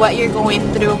understand what you're going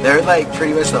through. They're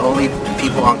pretty much the only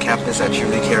people on campus that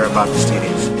truly care about the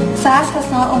students. SAS has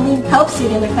not only helped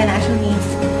students with financial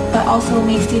needs, but also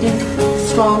made students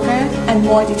stronger and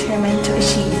more determined to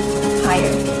achieve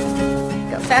higher.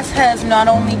 SAS has not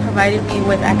only provided me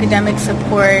with academic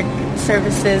support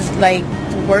services like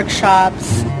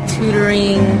workshops,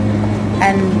 tutoring,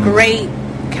 and great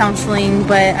counseling,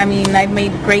 but I've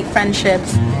made great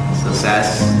friendships. So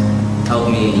SAS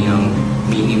helped me,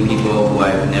 meet new people who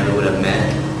I never would have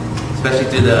met, especially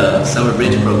through the Summer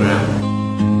Bridge program.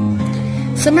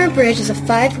 Summer Bridge is a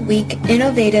 5-week,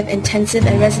 innovative, intensive,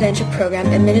 and residential program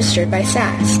administered by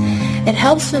SAS. It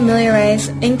helps familiarize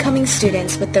incoming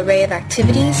students with the array of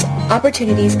activities,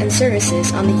 opportunities, and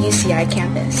services on the UCI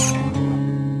campus.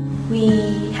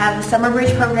 We have a Summer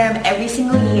Bridge program every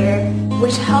single year,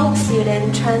 which helps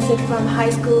students transit from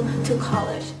high school to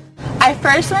college. I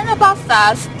first learned about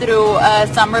SAS through a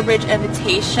Summer Bridge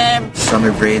invitation.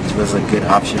 Summer Bridge was a good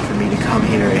option for me to come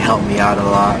here. It helped me out a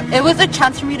lot. It was a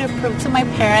chance for me to prove to my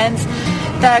parents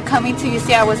that coming to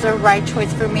UCI was the right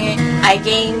choice for me. I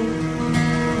gained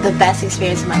the best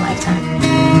experience of my lifetime.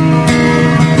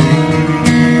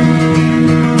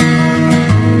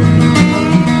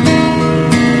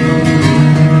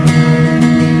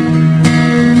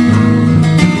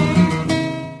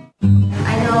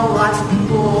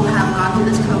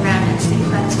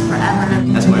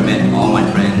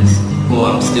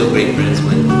 Still great friends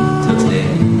with till today.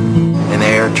 And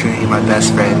they are truly my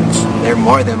best friends. They're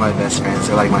more than my best friends.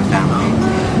 They're like my family.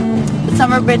 The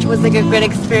Summer Bridge was like a good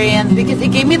experience because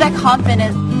it gave me that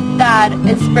confidence, that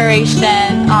inspiration,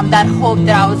 that hope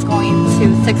that I was going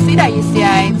to succeed at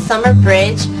UCI. Summer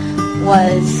Bridge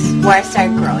was where I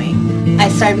started growing. I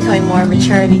started becoming more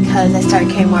mature because I started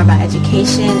caring more about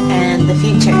education and the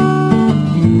future.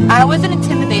 I wasn't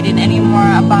intimidated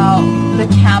anymore about the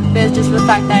campus, just the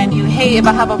fact that I knew, hey, if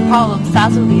I have a problem,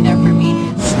 SAS will be there for me.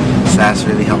 SAS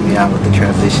really helped me out with the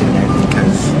transition and everything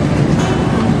because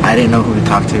I didn't know who to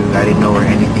talk to. I didn't know where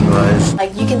anything was.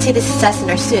 Like, you can see the success in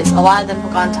our students. A lot of them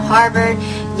have gone to Harvard,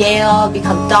 Yale,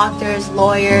 become doctors,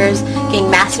 lawyers,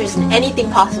 getting masters in anything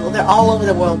possible. They're all over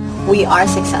the world. We are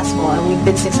successful, and we've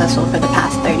been successful for the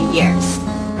past 30 years.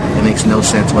 It makes no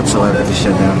sense whatsoever to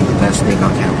shut down the best thing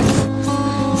on campus.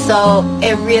 So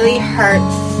it really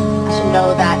hurts to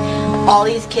know that all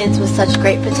these kids with such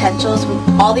great potentials,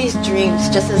 with all these dreams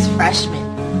just as freshmen,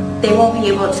 they won't be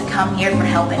able to come here for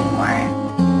help anymore.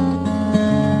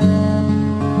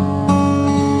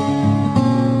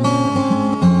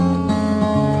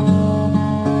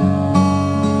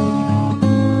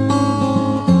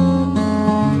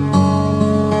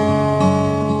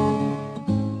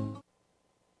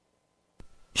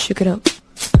 Shook it up.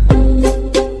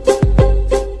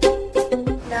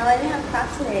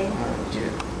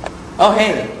 Oh,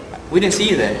 hey, we didn't see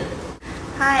you there.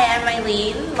 Hi, I'm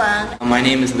Eileen Wang. My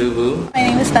name is Lu Vu. My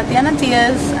name is Tatiana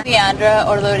Diaz. Leandra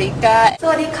Ordorica.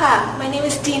 Sawadika. My name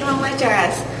is Dean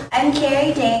Majaras. I'm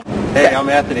Carrie Day. Hey, I'm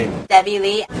Anthony. Debbie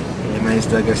Lee. Hey, my name is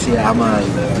Doug Garcia. I'm a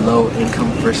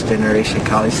low-income first-generation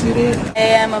college student.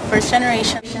 Hey, I'm a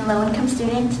first-generation low-income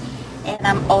student. And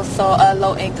I'm also a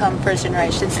low-income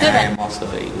first-generation student. And I am also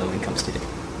a low-income student.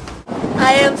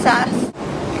 I am SAS.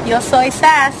 Yo soy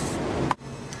SAS.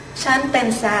 ฉันเป็น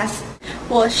SAS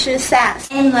我是 SAS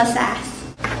I'm a SAS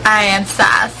I am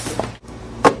SAS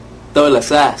Tôi là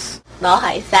SAS Nó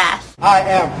hãy SAS I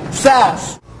am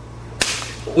SAS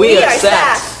We are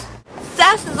SAS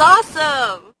SAS is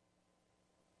awesome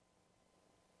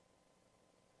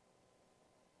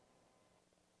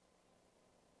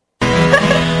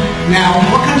Now,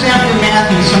 what comes after math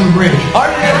in Summer Bridge?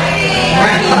 Art.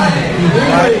 Right.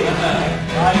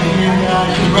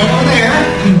 She's right over there.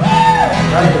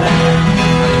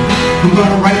 I'm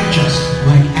going to write just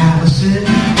like Allison.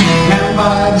 Down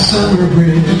by the Summer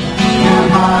Bridge. Down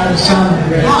by the Summer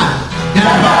Bridge. Come on.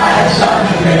 Down by the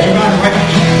Summer Bridge. I'm going to write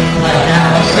just like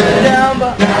Allison. Down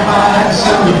by the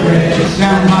Summer Bridge.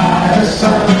 Down by the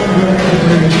Summer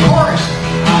Bridge. Chorus.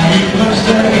 I ain't gonna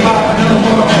study hard no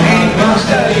more. I ain't gonna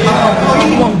study hard no more.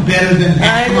 You want better than that.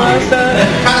 I ain't gonna study.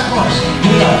 Kind of close.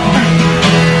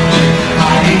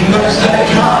 I ain't gonna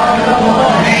study hard no more.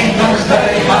 I ain't gonna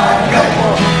study hard no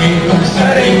more. Ain't gonna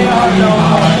study hard no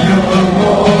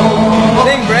more.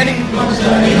 Sing, Brady. Ain't gonna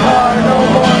study hard no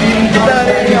more. Ain't gonna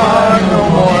study hard no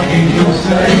more. Ain't gonna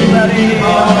study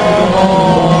hard no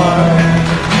more.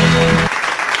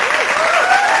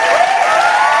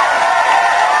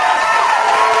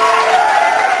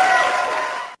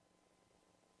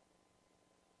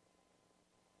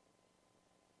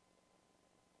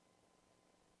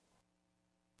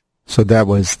 So that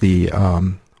was the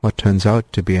what turns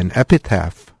out to be an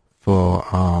epitaph for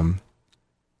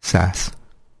SAS.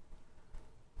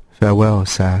 Farewell,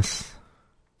 SAS.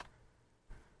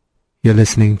 You're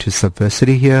listening to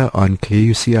Subversity here on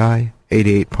KUCI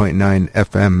 88.9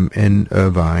 FM in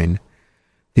Irvine.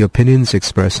 The opinions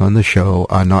expressed on the show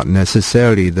are not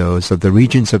necessarily those of the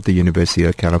Regents of the University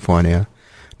of California,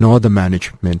 nor the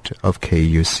management of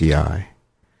KUCI.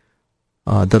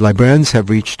 The librarians have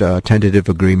reached a tentative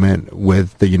agreement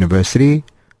with the university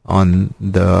on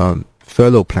the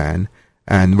furlough plan,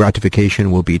 and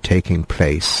ratification will be taking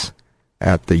place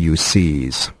at the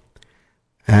UCs.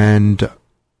 And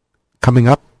coming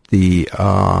up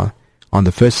on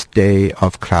the first day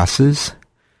of classes,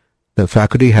 the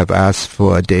faculty have asked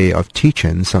for a day of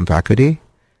teach-in, some faculty,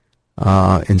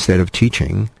 instead of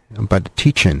teaching, but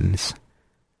teach-ins.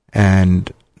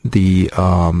 And the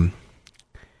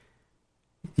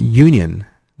union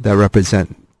that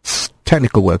represents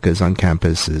technical workers on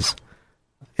campuses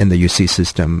in the UC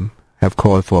system have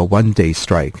called for a one-day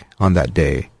strike on that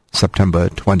day, September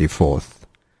 24th.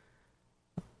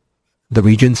 The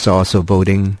regents are also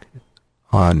voting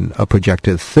on a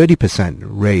projected 30%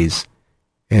 raise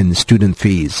in student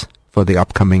fees for the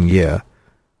upcoming year,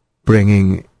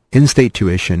 bringing in-state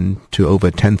tuition to over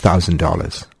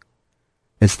 $10,000.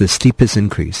 It's the steepest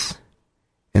increase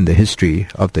in the history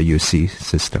of the UC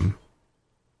system.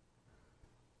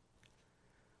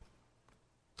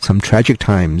 Some tragic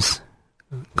times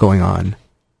going on,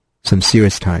 some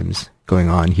serious times going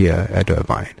on here at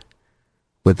Irvine,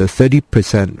 with a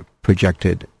 30%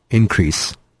 projected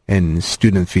increase in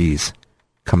student fees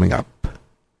coming up,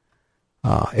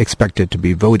 expected to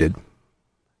be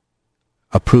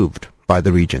approved by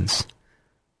the regents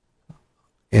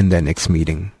in their next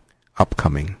meeting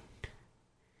upcoming.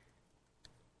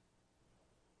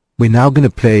 We're now going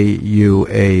to play you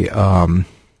a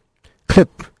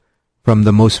clip from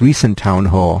the most recent town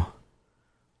hall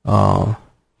that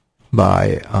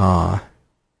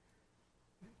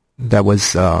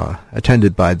was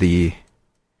attended by the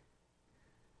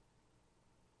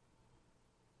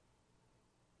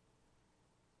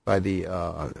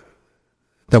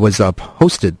that was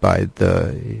hosted by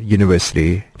the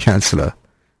university chancellor,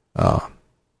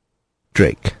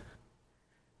 Drake,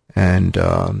 and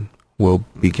we'll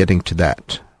be getting to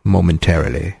that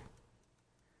momentarily.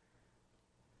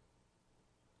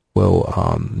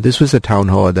 Well, this was a town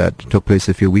hall that took place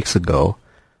a few weeks ago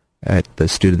at the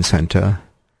Student Center,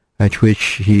 at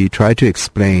which he tried to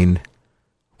explain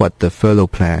what the furlough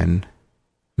plan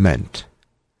meant.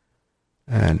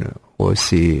 And we'll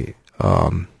see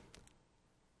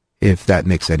if that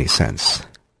makes any sense.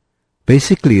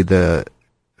 Basically, the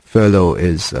furlough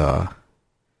is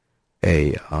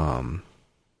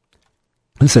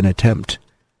it's an attempt,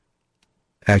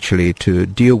 actually, to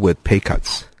deal with pay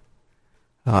cuts.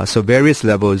 So various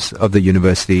levels of the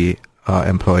university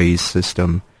employees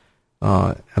system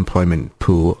employment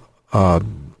pool are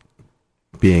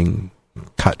being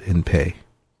cut in pay.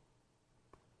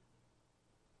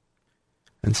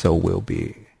 And so we'll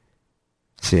be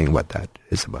seeing what that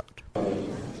is about.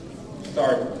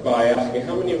 Start by asking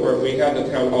how many we had the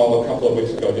town hall a couple of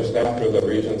weeks ago, just after the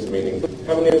Regents meeting.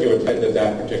 How many of you attended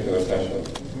that particular session?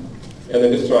 And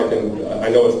then just so I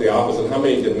know it's the opposite, how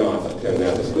many did not attend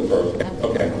that? This is the first.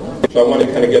 Okay. So I want to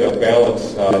kind of get a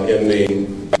balance in the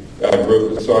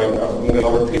group. So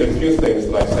I'll repeat a few things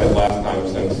that I said last time,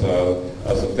 since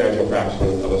a substantial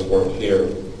fraction of us weren't here.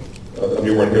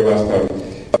 You weren't here last time.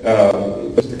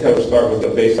 Just to kind of start with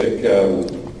the basic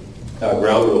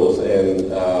ground rules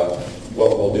and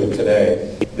what we'll do today.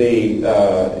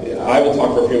 I will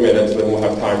talk for a few minutes, and then we'll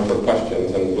have time for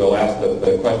questions, and we'll ask that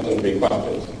the questions be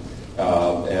questions.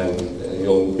 And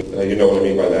you know what I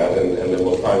mean by that, and then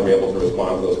we'll try and be able to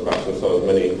respond to those questions so as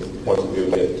many points of view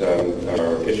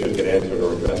our issues get answered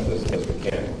or addressed as we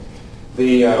can.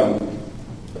 The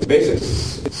basic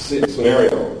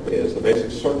scenario is, the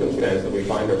basic circumstance that we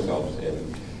find ourselves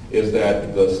in, is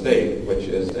that the state, which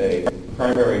is a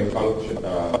primary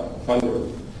funder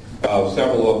of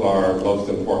several of our most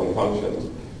important functions,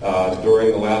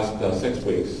 during the last 6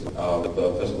 weeks of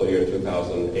the fiscal year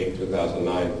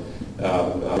 2008-2009,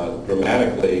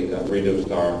 dramatically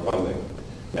reduced our funding.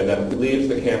 And that leaves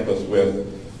the campus with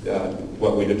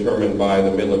what we determined by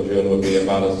the middle of June would be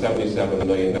about a $77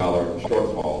 million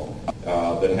shortfall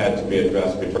that had to be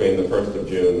addressed between the 1st of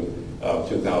June of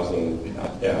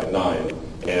 2009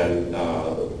 and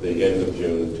the end of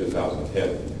June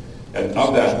 2010. And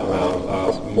of that amount,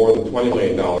 more than $20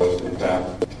 million, in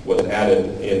fact, was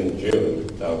added in June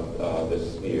of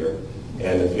this year.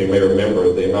 And if you may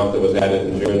remember, the amount that was added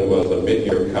in June was a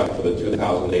mid-year cut for the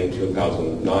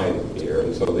 2008-2009 year.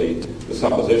 And so the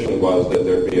supposition was that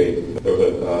there was a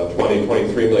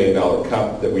 $23 million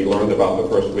cut that we learned about the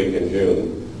first week in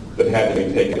June that had to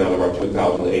be taken out of our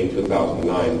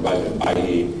 2008-2009 budget,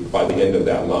 i.e. by the end of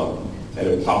that month, an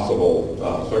impossible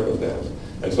circumstance.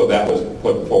 And so that was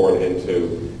put forward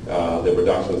into the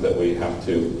reductions that we have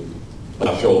to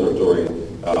shoulder during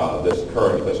this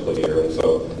current fiscal year. And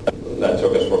so that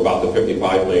took us from about the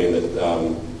 $55 million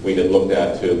we had looked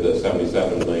at to the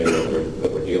 $77 million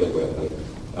that we're dealing with.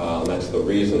 And that's the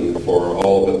reason for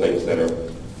all of the things that are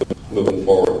moving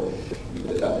forward.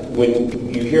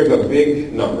 When you hear the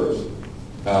big numbers,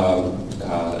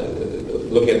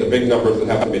 looking at the big numbers that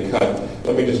have to be cut,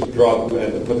 let me just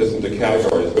put this into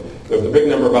categories. There's a big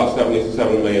number, about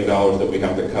 $77 million that we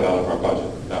have to cut out of our budget.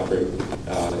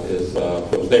 Is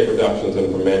from state reductions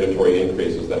and from mandatory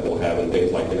increases that we'll have in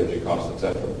things like energy costs,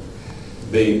 etc.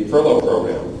 The furlough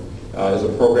program is a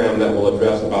program that will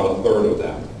address about a third of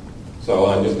that.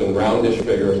 So just in roundish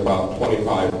figures, about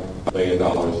 $25 million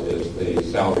is the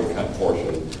salary cut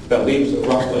portion. That leaves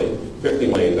roughly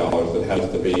 $50 million that has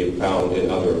to be found in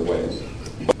other ways.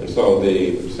 And so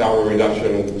the salary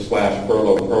reduction /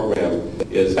 furlough program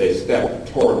is a step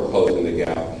toward closing the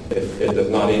gap. It does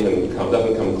not even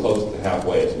doesn't come close to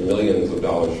halfway. It's millions of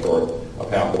dollars short of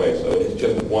halfway. So it's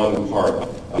just one part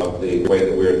of the way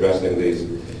that we're addressing these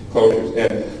closures.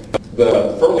 And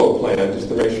the furlough plan, just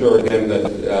to make sure again that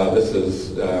this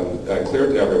is clear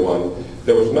to everyone,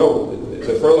 the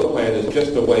furlough plan is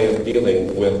just a way of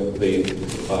dealing with the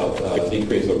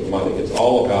decrease of money. It's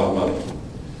all about money.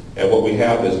 And what we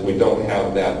have is we don't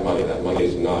have that money. That money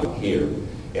is not here.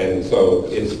 And so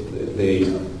it's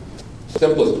the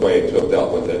simplest way to have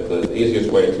dealt with it, the easiest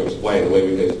way to explain, the way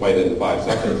we can explain it in 5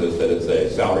 seconds is that it's a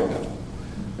salary cut.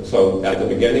 And so at the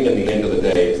beginning and the end of the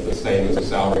day, it's the same as a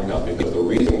salary cut because the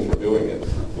reason for doing it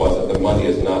was that the money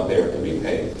is not there to be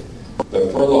paid. The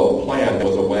furlough plan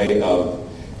was a way of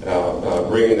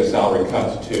bringing the salary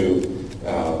cuts to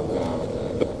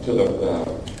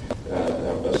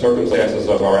the circumstances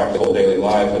of our actual daily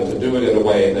lives and to do it in a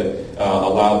way that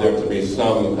allowed there to be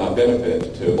some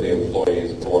benefit to the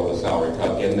employees for the salary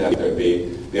cut, in that there'd be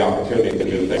the opportunity to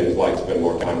do things like spend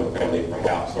more time with family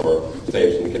perhaps, or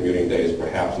save some commuting days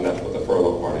perhaps, and that's what the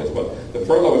furlough part is. But the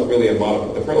furlough is really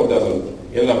the furlough doesn't,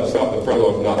 in and of itself, the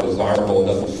furlough is not desirable, it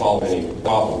doesn't solve any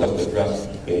problem, doesn't address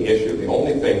any issue. The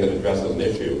only thing that addresses an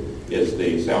issue is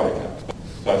the salary cut.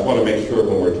 So I just want to make sure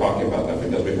when we're talking about that,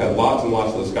 because we've had lots and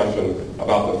lots of discussion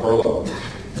about the furlough.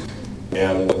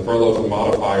 And the furlough is a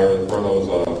modifier, the furlough is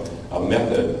a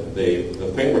method.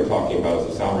 The thing we're talking about is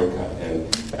the salary cut. And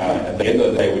at the end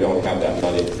of the day, we don't have that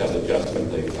money because it just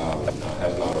simply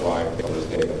has not arrived from the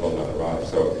state, it will not arrive.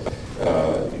 So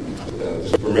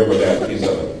just remember that piece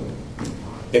of it.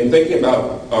 In thinking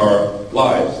about our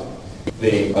lives,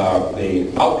 the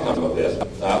outcome of this,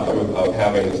 the outcome of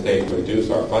having the state reduce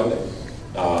our funding,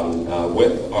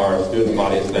 with our student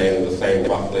body staying the same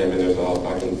roughly,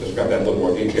 I can describe that in a little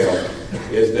more detail,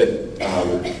 is that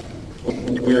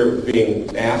we're being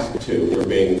we're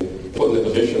being put in the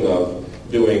position of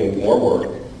doing more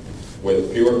work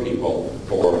with fewer people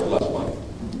for less money.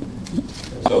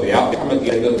 So the outcome at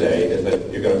the end of the day is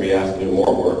that you're going to be asked to do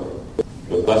more work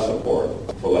with less support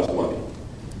for less money.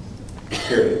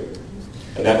 Period.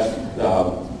 And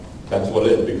that's what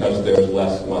it is, because there's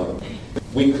less money.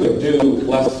 We could do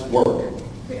less work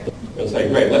and say,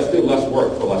 great, let's do less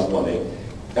work for less money.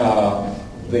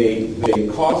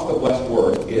 The cost of less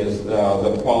work is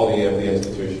the quality of the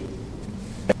institution.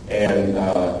 And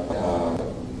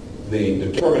the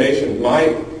determination,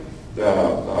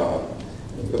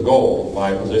 the goal,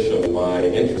 my position, my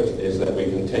interest is that we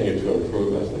continue to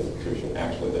improve as an institution,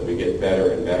 actually, that we get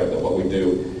better and better, that what we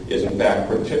do is in fact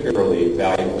particularly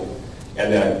valuable.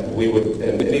 And that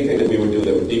and anything that we would do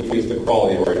that would decrease the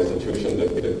quality of our institution,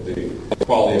 the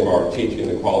quality of our teaching,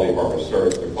 the quality of our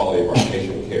research, the quality of our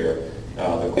patient care,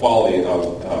 the quality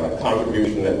of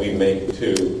contribution that we make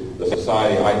to the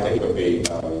society, I think would be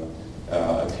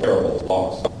a terrible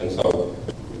loss. And so,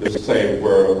 just to say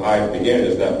where I begin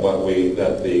is that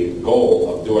the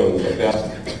goal of doing the best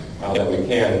that we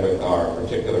can with our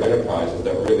particular enterprise is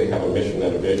that we really have a mission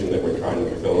and a vision that we're trying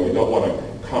to fulfill, and we don't want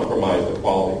to compromise the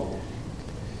quality.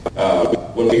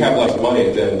 When we have less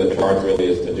money, then the charge really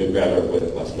is to do better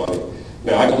with less money.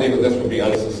 Now, I believe that this would be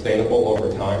unsustainable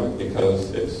over time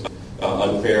because it's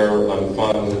unfair,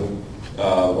 unfun,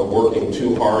 working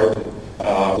too hard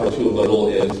for too little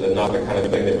is not the kind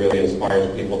of thing that really inspires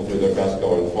people to do their best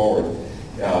going forward.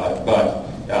 But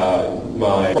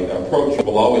my approach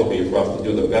will always be for us to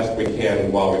do the best we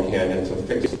can while we can and to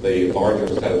fix the larger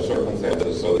set of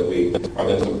circumstances so that we are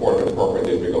then supported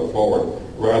appropriately as we go forward,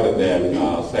 rather than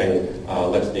saying,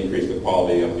 let's decrease the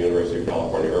quality of the University of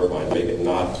California, Irvine, make it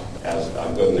not as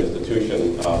good an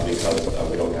institution because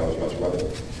we don't have as much money.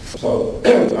 So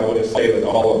I would just say that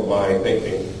all of my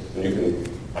thinking, and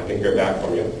I can hear back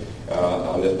from you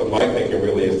on this, but my thinking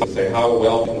really is to say how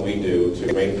well can we do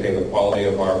to maintain the quality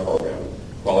of our program,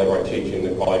 the quality of our teaching,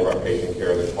 the quality of our patient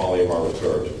care, the quality of our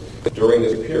research during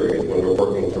this period when we're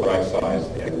working to right-size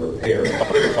and repair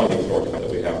the funding sources that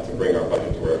we have to bring our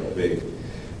budget to where it will be.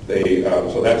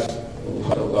 So that's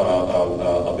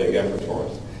a big effort for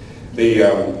us. The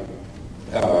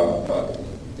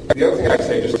other thing I'd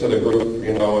say just to the group,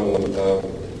 and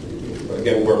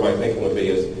again, where my thinking would be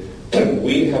is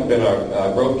we have been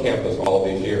a growth campus all of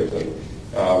these years. And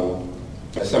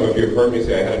as some of you have heard me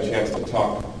say, I had a chance to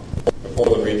talk before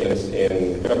the Regents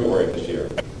in February of this year,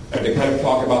 and to kind of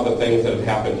talk about the things that have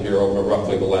happened here over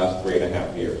roughly the last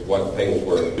 3.5 years. What things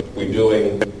were we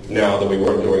doing now that we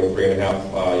weren't doing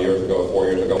 3.5 years ago, 4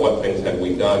 years ago? What things had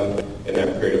we done in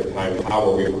that period of time? How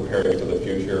were we preparing for the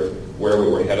future? Where we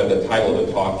were headed? The title of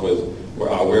the talk was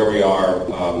where we are,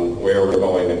 where we're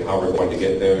going, and how we're going to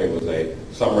get there. It was a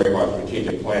summary of our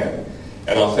strategic plan.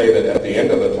 And I'll say that at the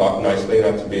end of the talk, nicely,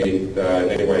 not to be in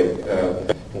any way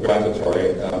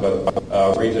congratulatory,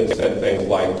 but Regents said things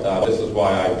like, this is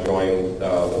why I joined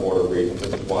the Board of Regents,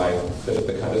 this is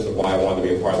why I wanted to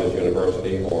be a part of this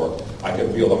university, or I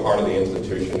can feel the heart of the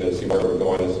institution and see where we're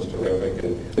going, this is terrific.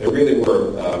 And they really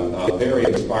were very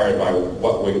inspired by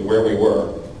where we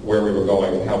were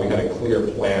going, and how we had a clear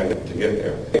plan to get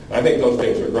there. I think those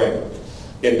things are great.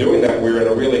 In doing that, we're in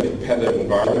a really competitive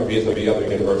environment vis-a-vis other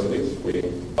universities.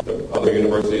 Other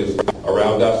universities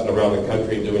around us and around the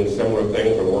country doing similar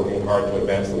things are working hard to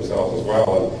advance themselves as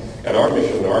well. And our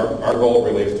mission, our goal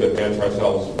really is to advance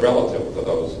ourselves relative to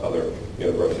those other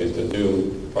universities, to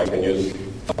do, if I can use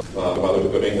Mother's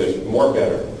good English, more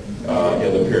better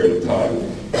in the period of time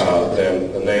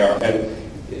than they are.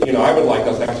 And I would like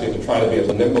us actually to try to be as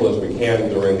nimble as we can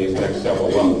during these next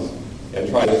several months, and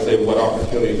try to see what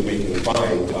opportunities we can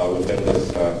find within this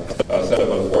set of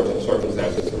unfortunate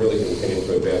circumstances to really continue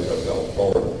to advance ourselves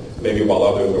forward. Maybe while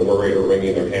others are worried or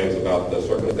wringing their hands about the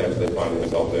circumstances they find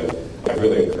themselves in, I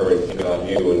really encourage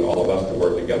you and all of us to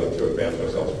work together to advance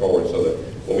ourselves forward, so that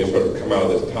when we sort of come out of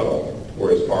this tunnel,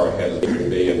 we're as far ahead as we can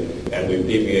be, and we've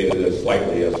deviated as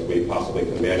slightly as we possibly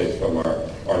can manage from our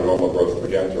normal growth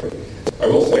trajectory. I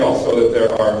will say also that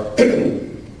there are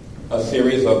a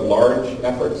series of large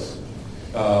efforts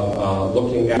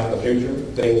looking at the future,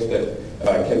 things that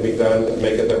can be done to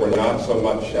make it that we're not so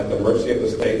much at the mercy of the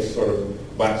states sort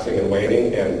of waxing and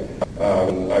waning. And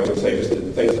I would say just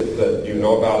things that you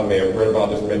know about and may have heard about,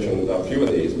 just mention a few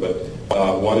of these. But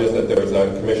one is that there's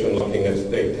a commission looking at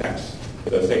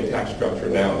the state tax structure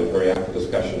now. There's very active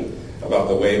discussion about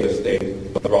the way the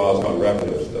state draws on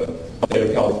revenues. The state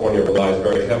of California relies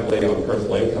very heavily on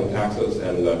personal income taxes,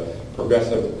 and the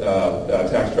progressive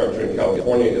tax structure in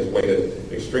California is weighted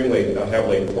extremely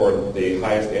heavily toward the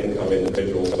highest income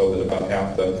individuals, so that about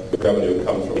half the revenue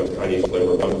comes from a tiny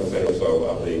sliver, 1% or so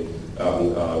of the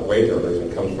wage earners,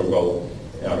 and comes from both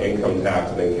income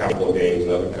tax and then capital gains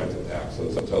and other kinds of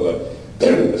taxes. And so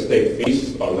the state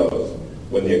feasts on those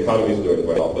when the economy is doing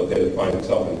well, but then it finds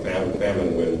itself in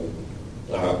famine when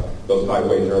those high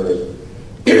wage earners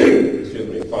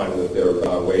find that their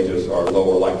wages are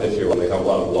lower, like this year when they have a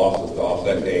lot of losses to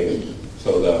offset gains,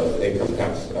 so the income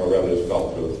tax revenues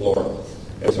fell through the floor.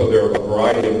 And so there are a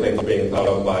variety of things being thought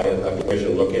of by a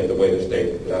commission looking at the way the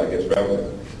state gets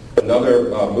revenue. Another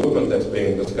movement that's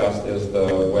being discussed is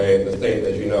the way the state,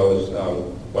 as you know, is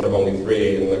one of only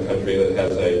 3 in the country that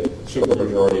has a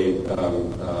supermajority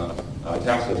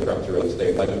taxing structure in the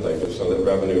state legislature, so that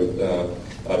revenue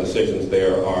decisions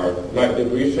there are...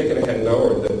 Were you shaking a head no?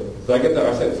 Or did I get that?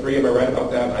 I said 3. Am I right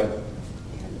about that?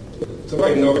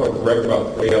 Somebody know if I'm correct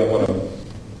about 3. I don't want to...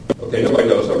 Okay, nobody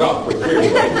knows. So about 3 or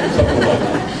something like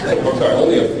that. I'm sorry,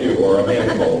 only a few or a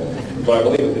handful. But I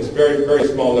believe it's a very, very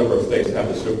small number of states have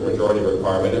the supermajority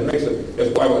requirement.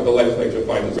 It's why the legislature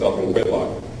finds itself in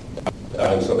gridlock.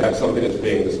 And so that's something that's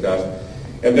being discussed.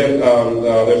 And then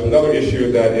there's another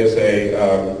issue that is a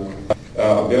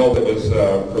bill that was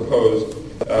proposed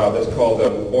that's called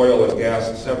the oil and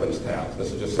gas severance tax.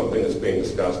 This is just something that's being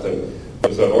discussed. And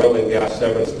there's an oil and gas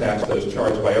severance tax that is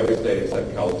charged by every state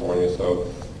except California.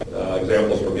 So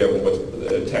examples were given,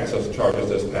 but Texas charges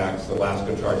this tax,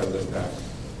 Alaska charges this tax.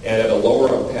 And at a lower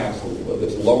tax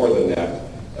that's lower than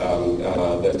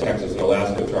that Texas and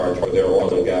Alaska charge for their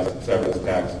oil and gas severance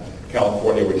tax,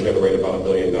 California would generate about $1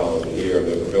 billion a year. And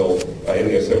there's a bill in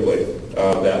the Assembly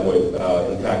that would,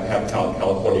 in fact, have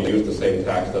California use the same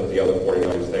tax that the other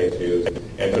 49 states use,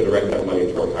 and to direct that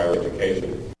money toward higher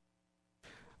education.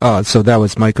 So that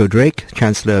was Michael Drake,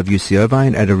 Chancellor of UC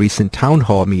Irvine, at a recent town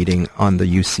hall meeting on the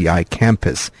UCI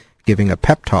campus, giving a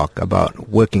pep talk about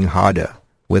working harder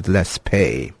with less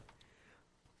pay.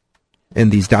 In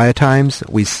these dire times,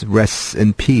 we rest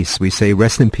in peace. We say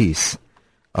rest in peace.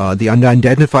 The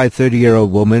unidentified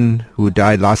 30-year-old woman who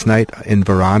died last night in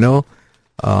Verano,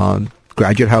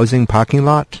 graduate housing parking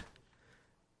lot,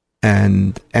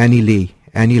 and Annie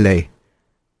Lay,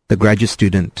 the graduate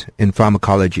student in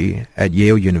pharmacology at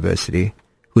Yale University,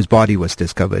 whose body was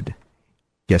discovered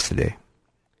yesterday.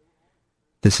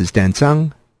 This is Dan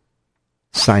Tsang,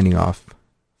 signing off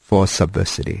for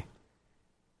Subversity.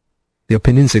 The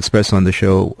opinions expressed on the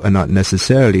show are not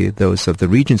necessarily those of the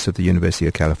Regents of the University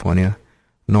of California,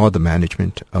 nor the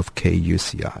management of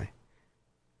KUCI.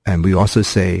 And we also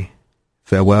say,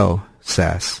 farewell,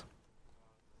 SAS.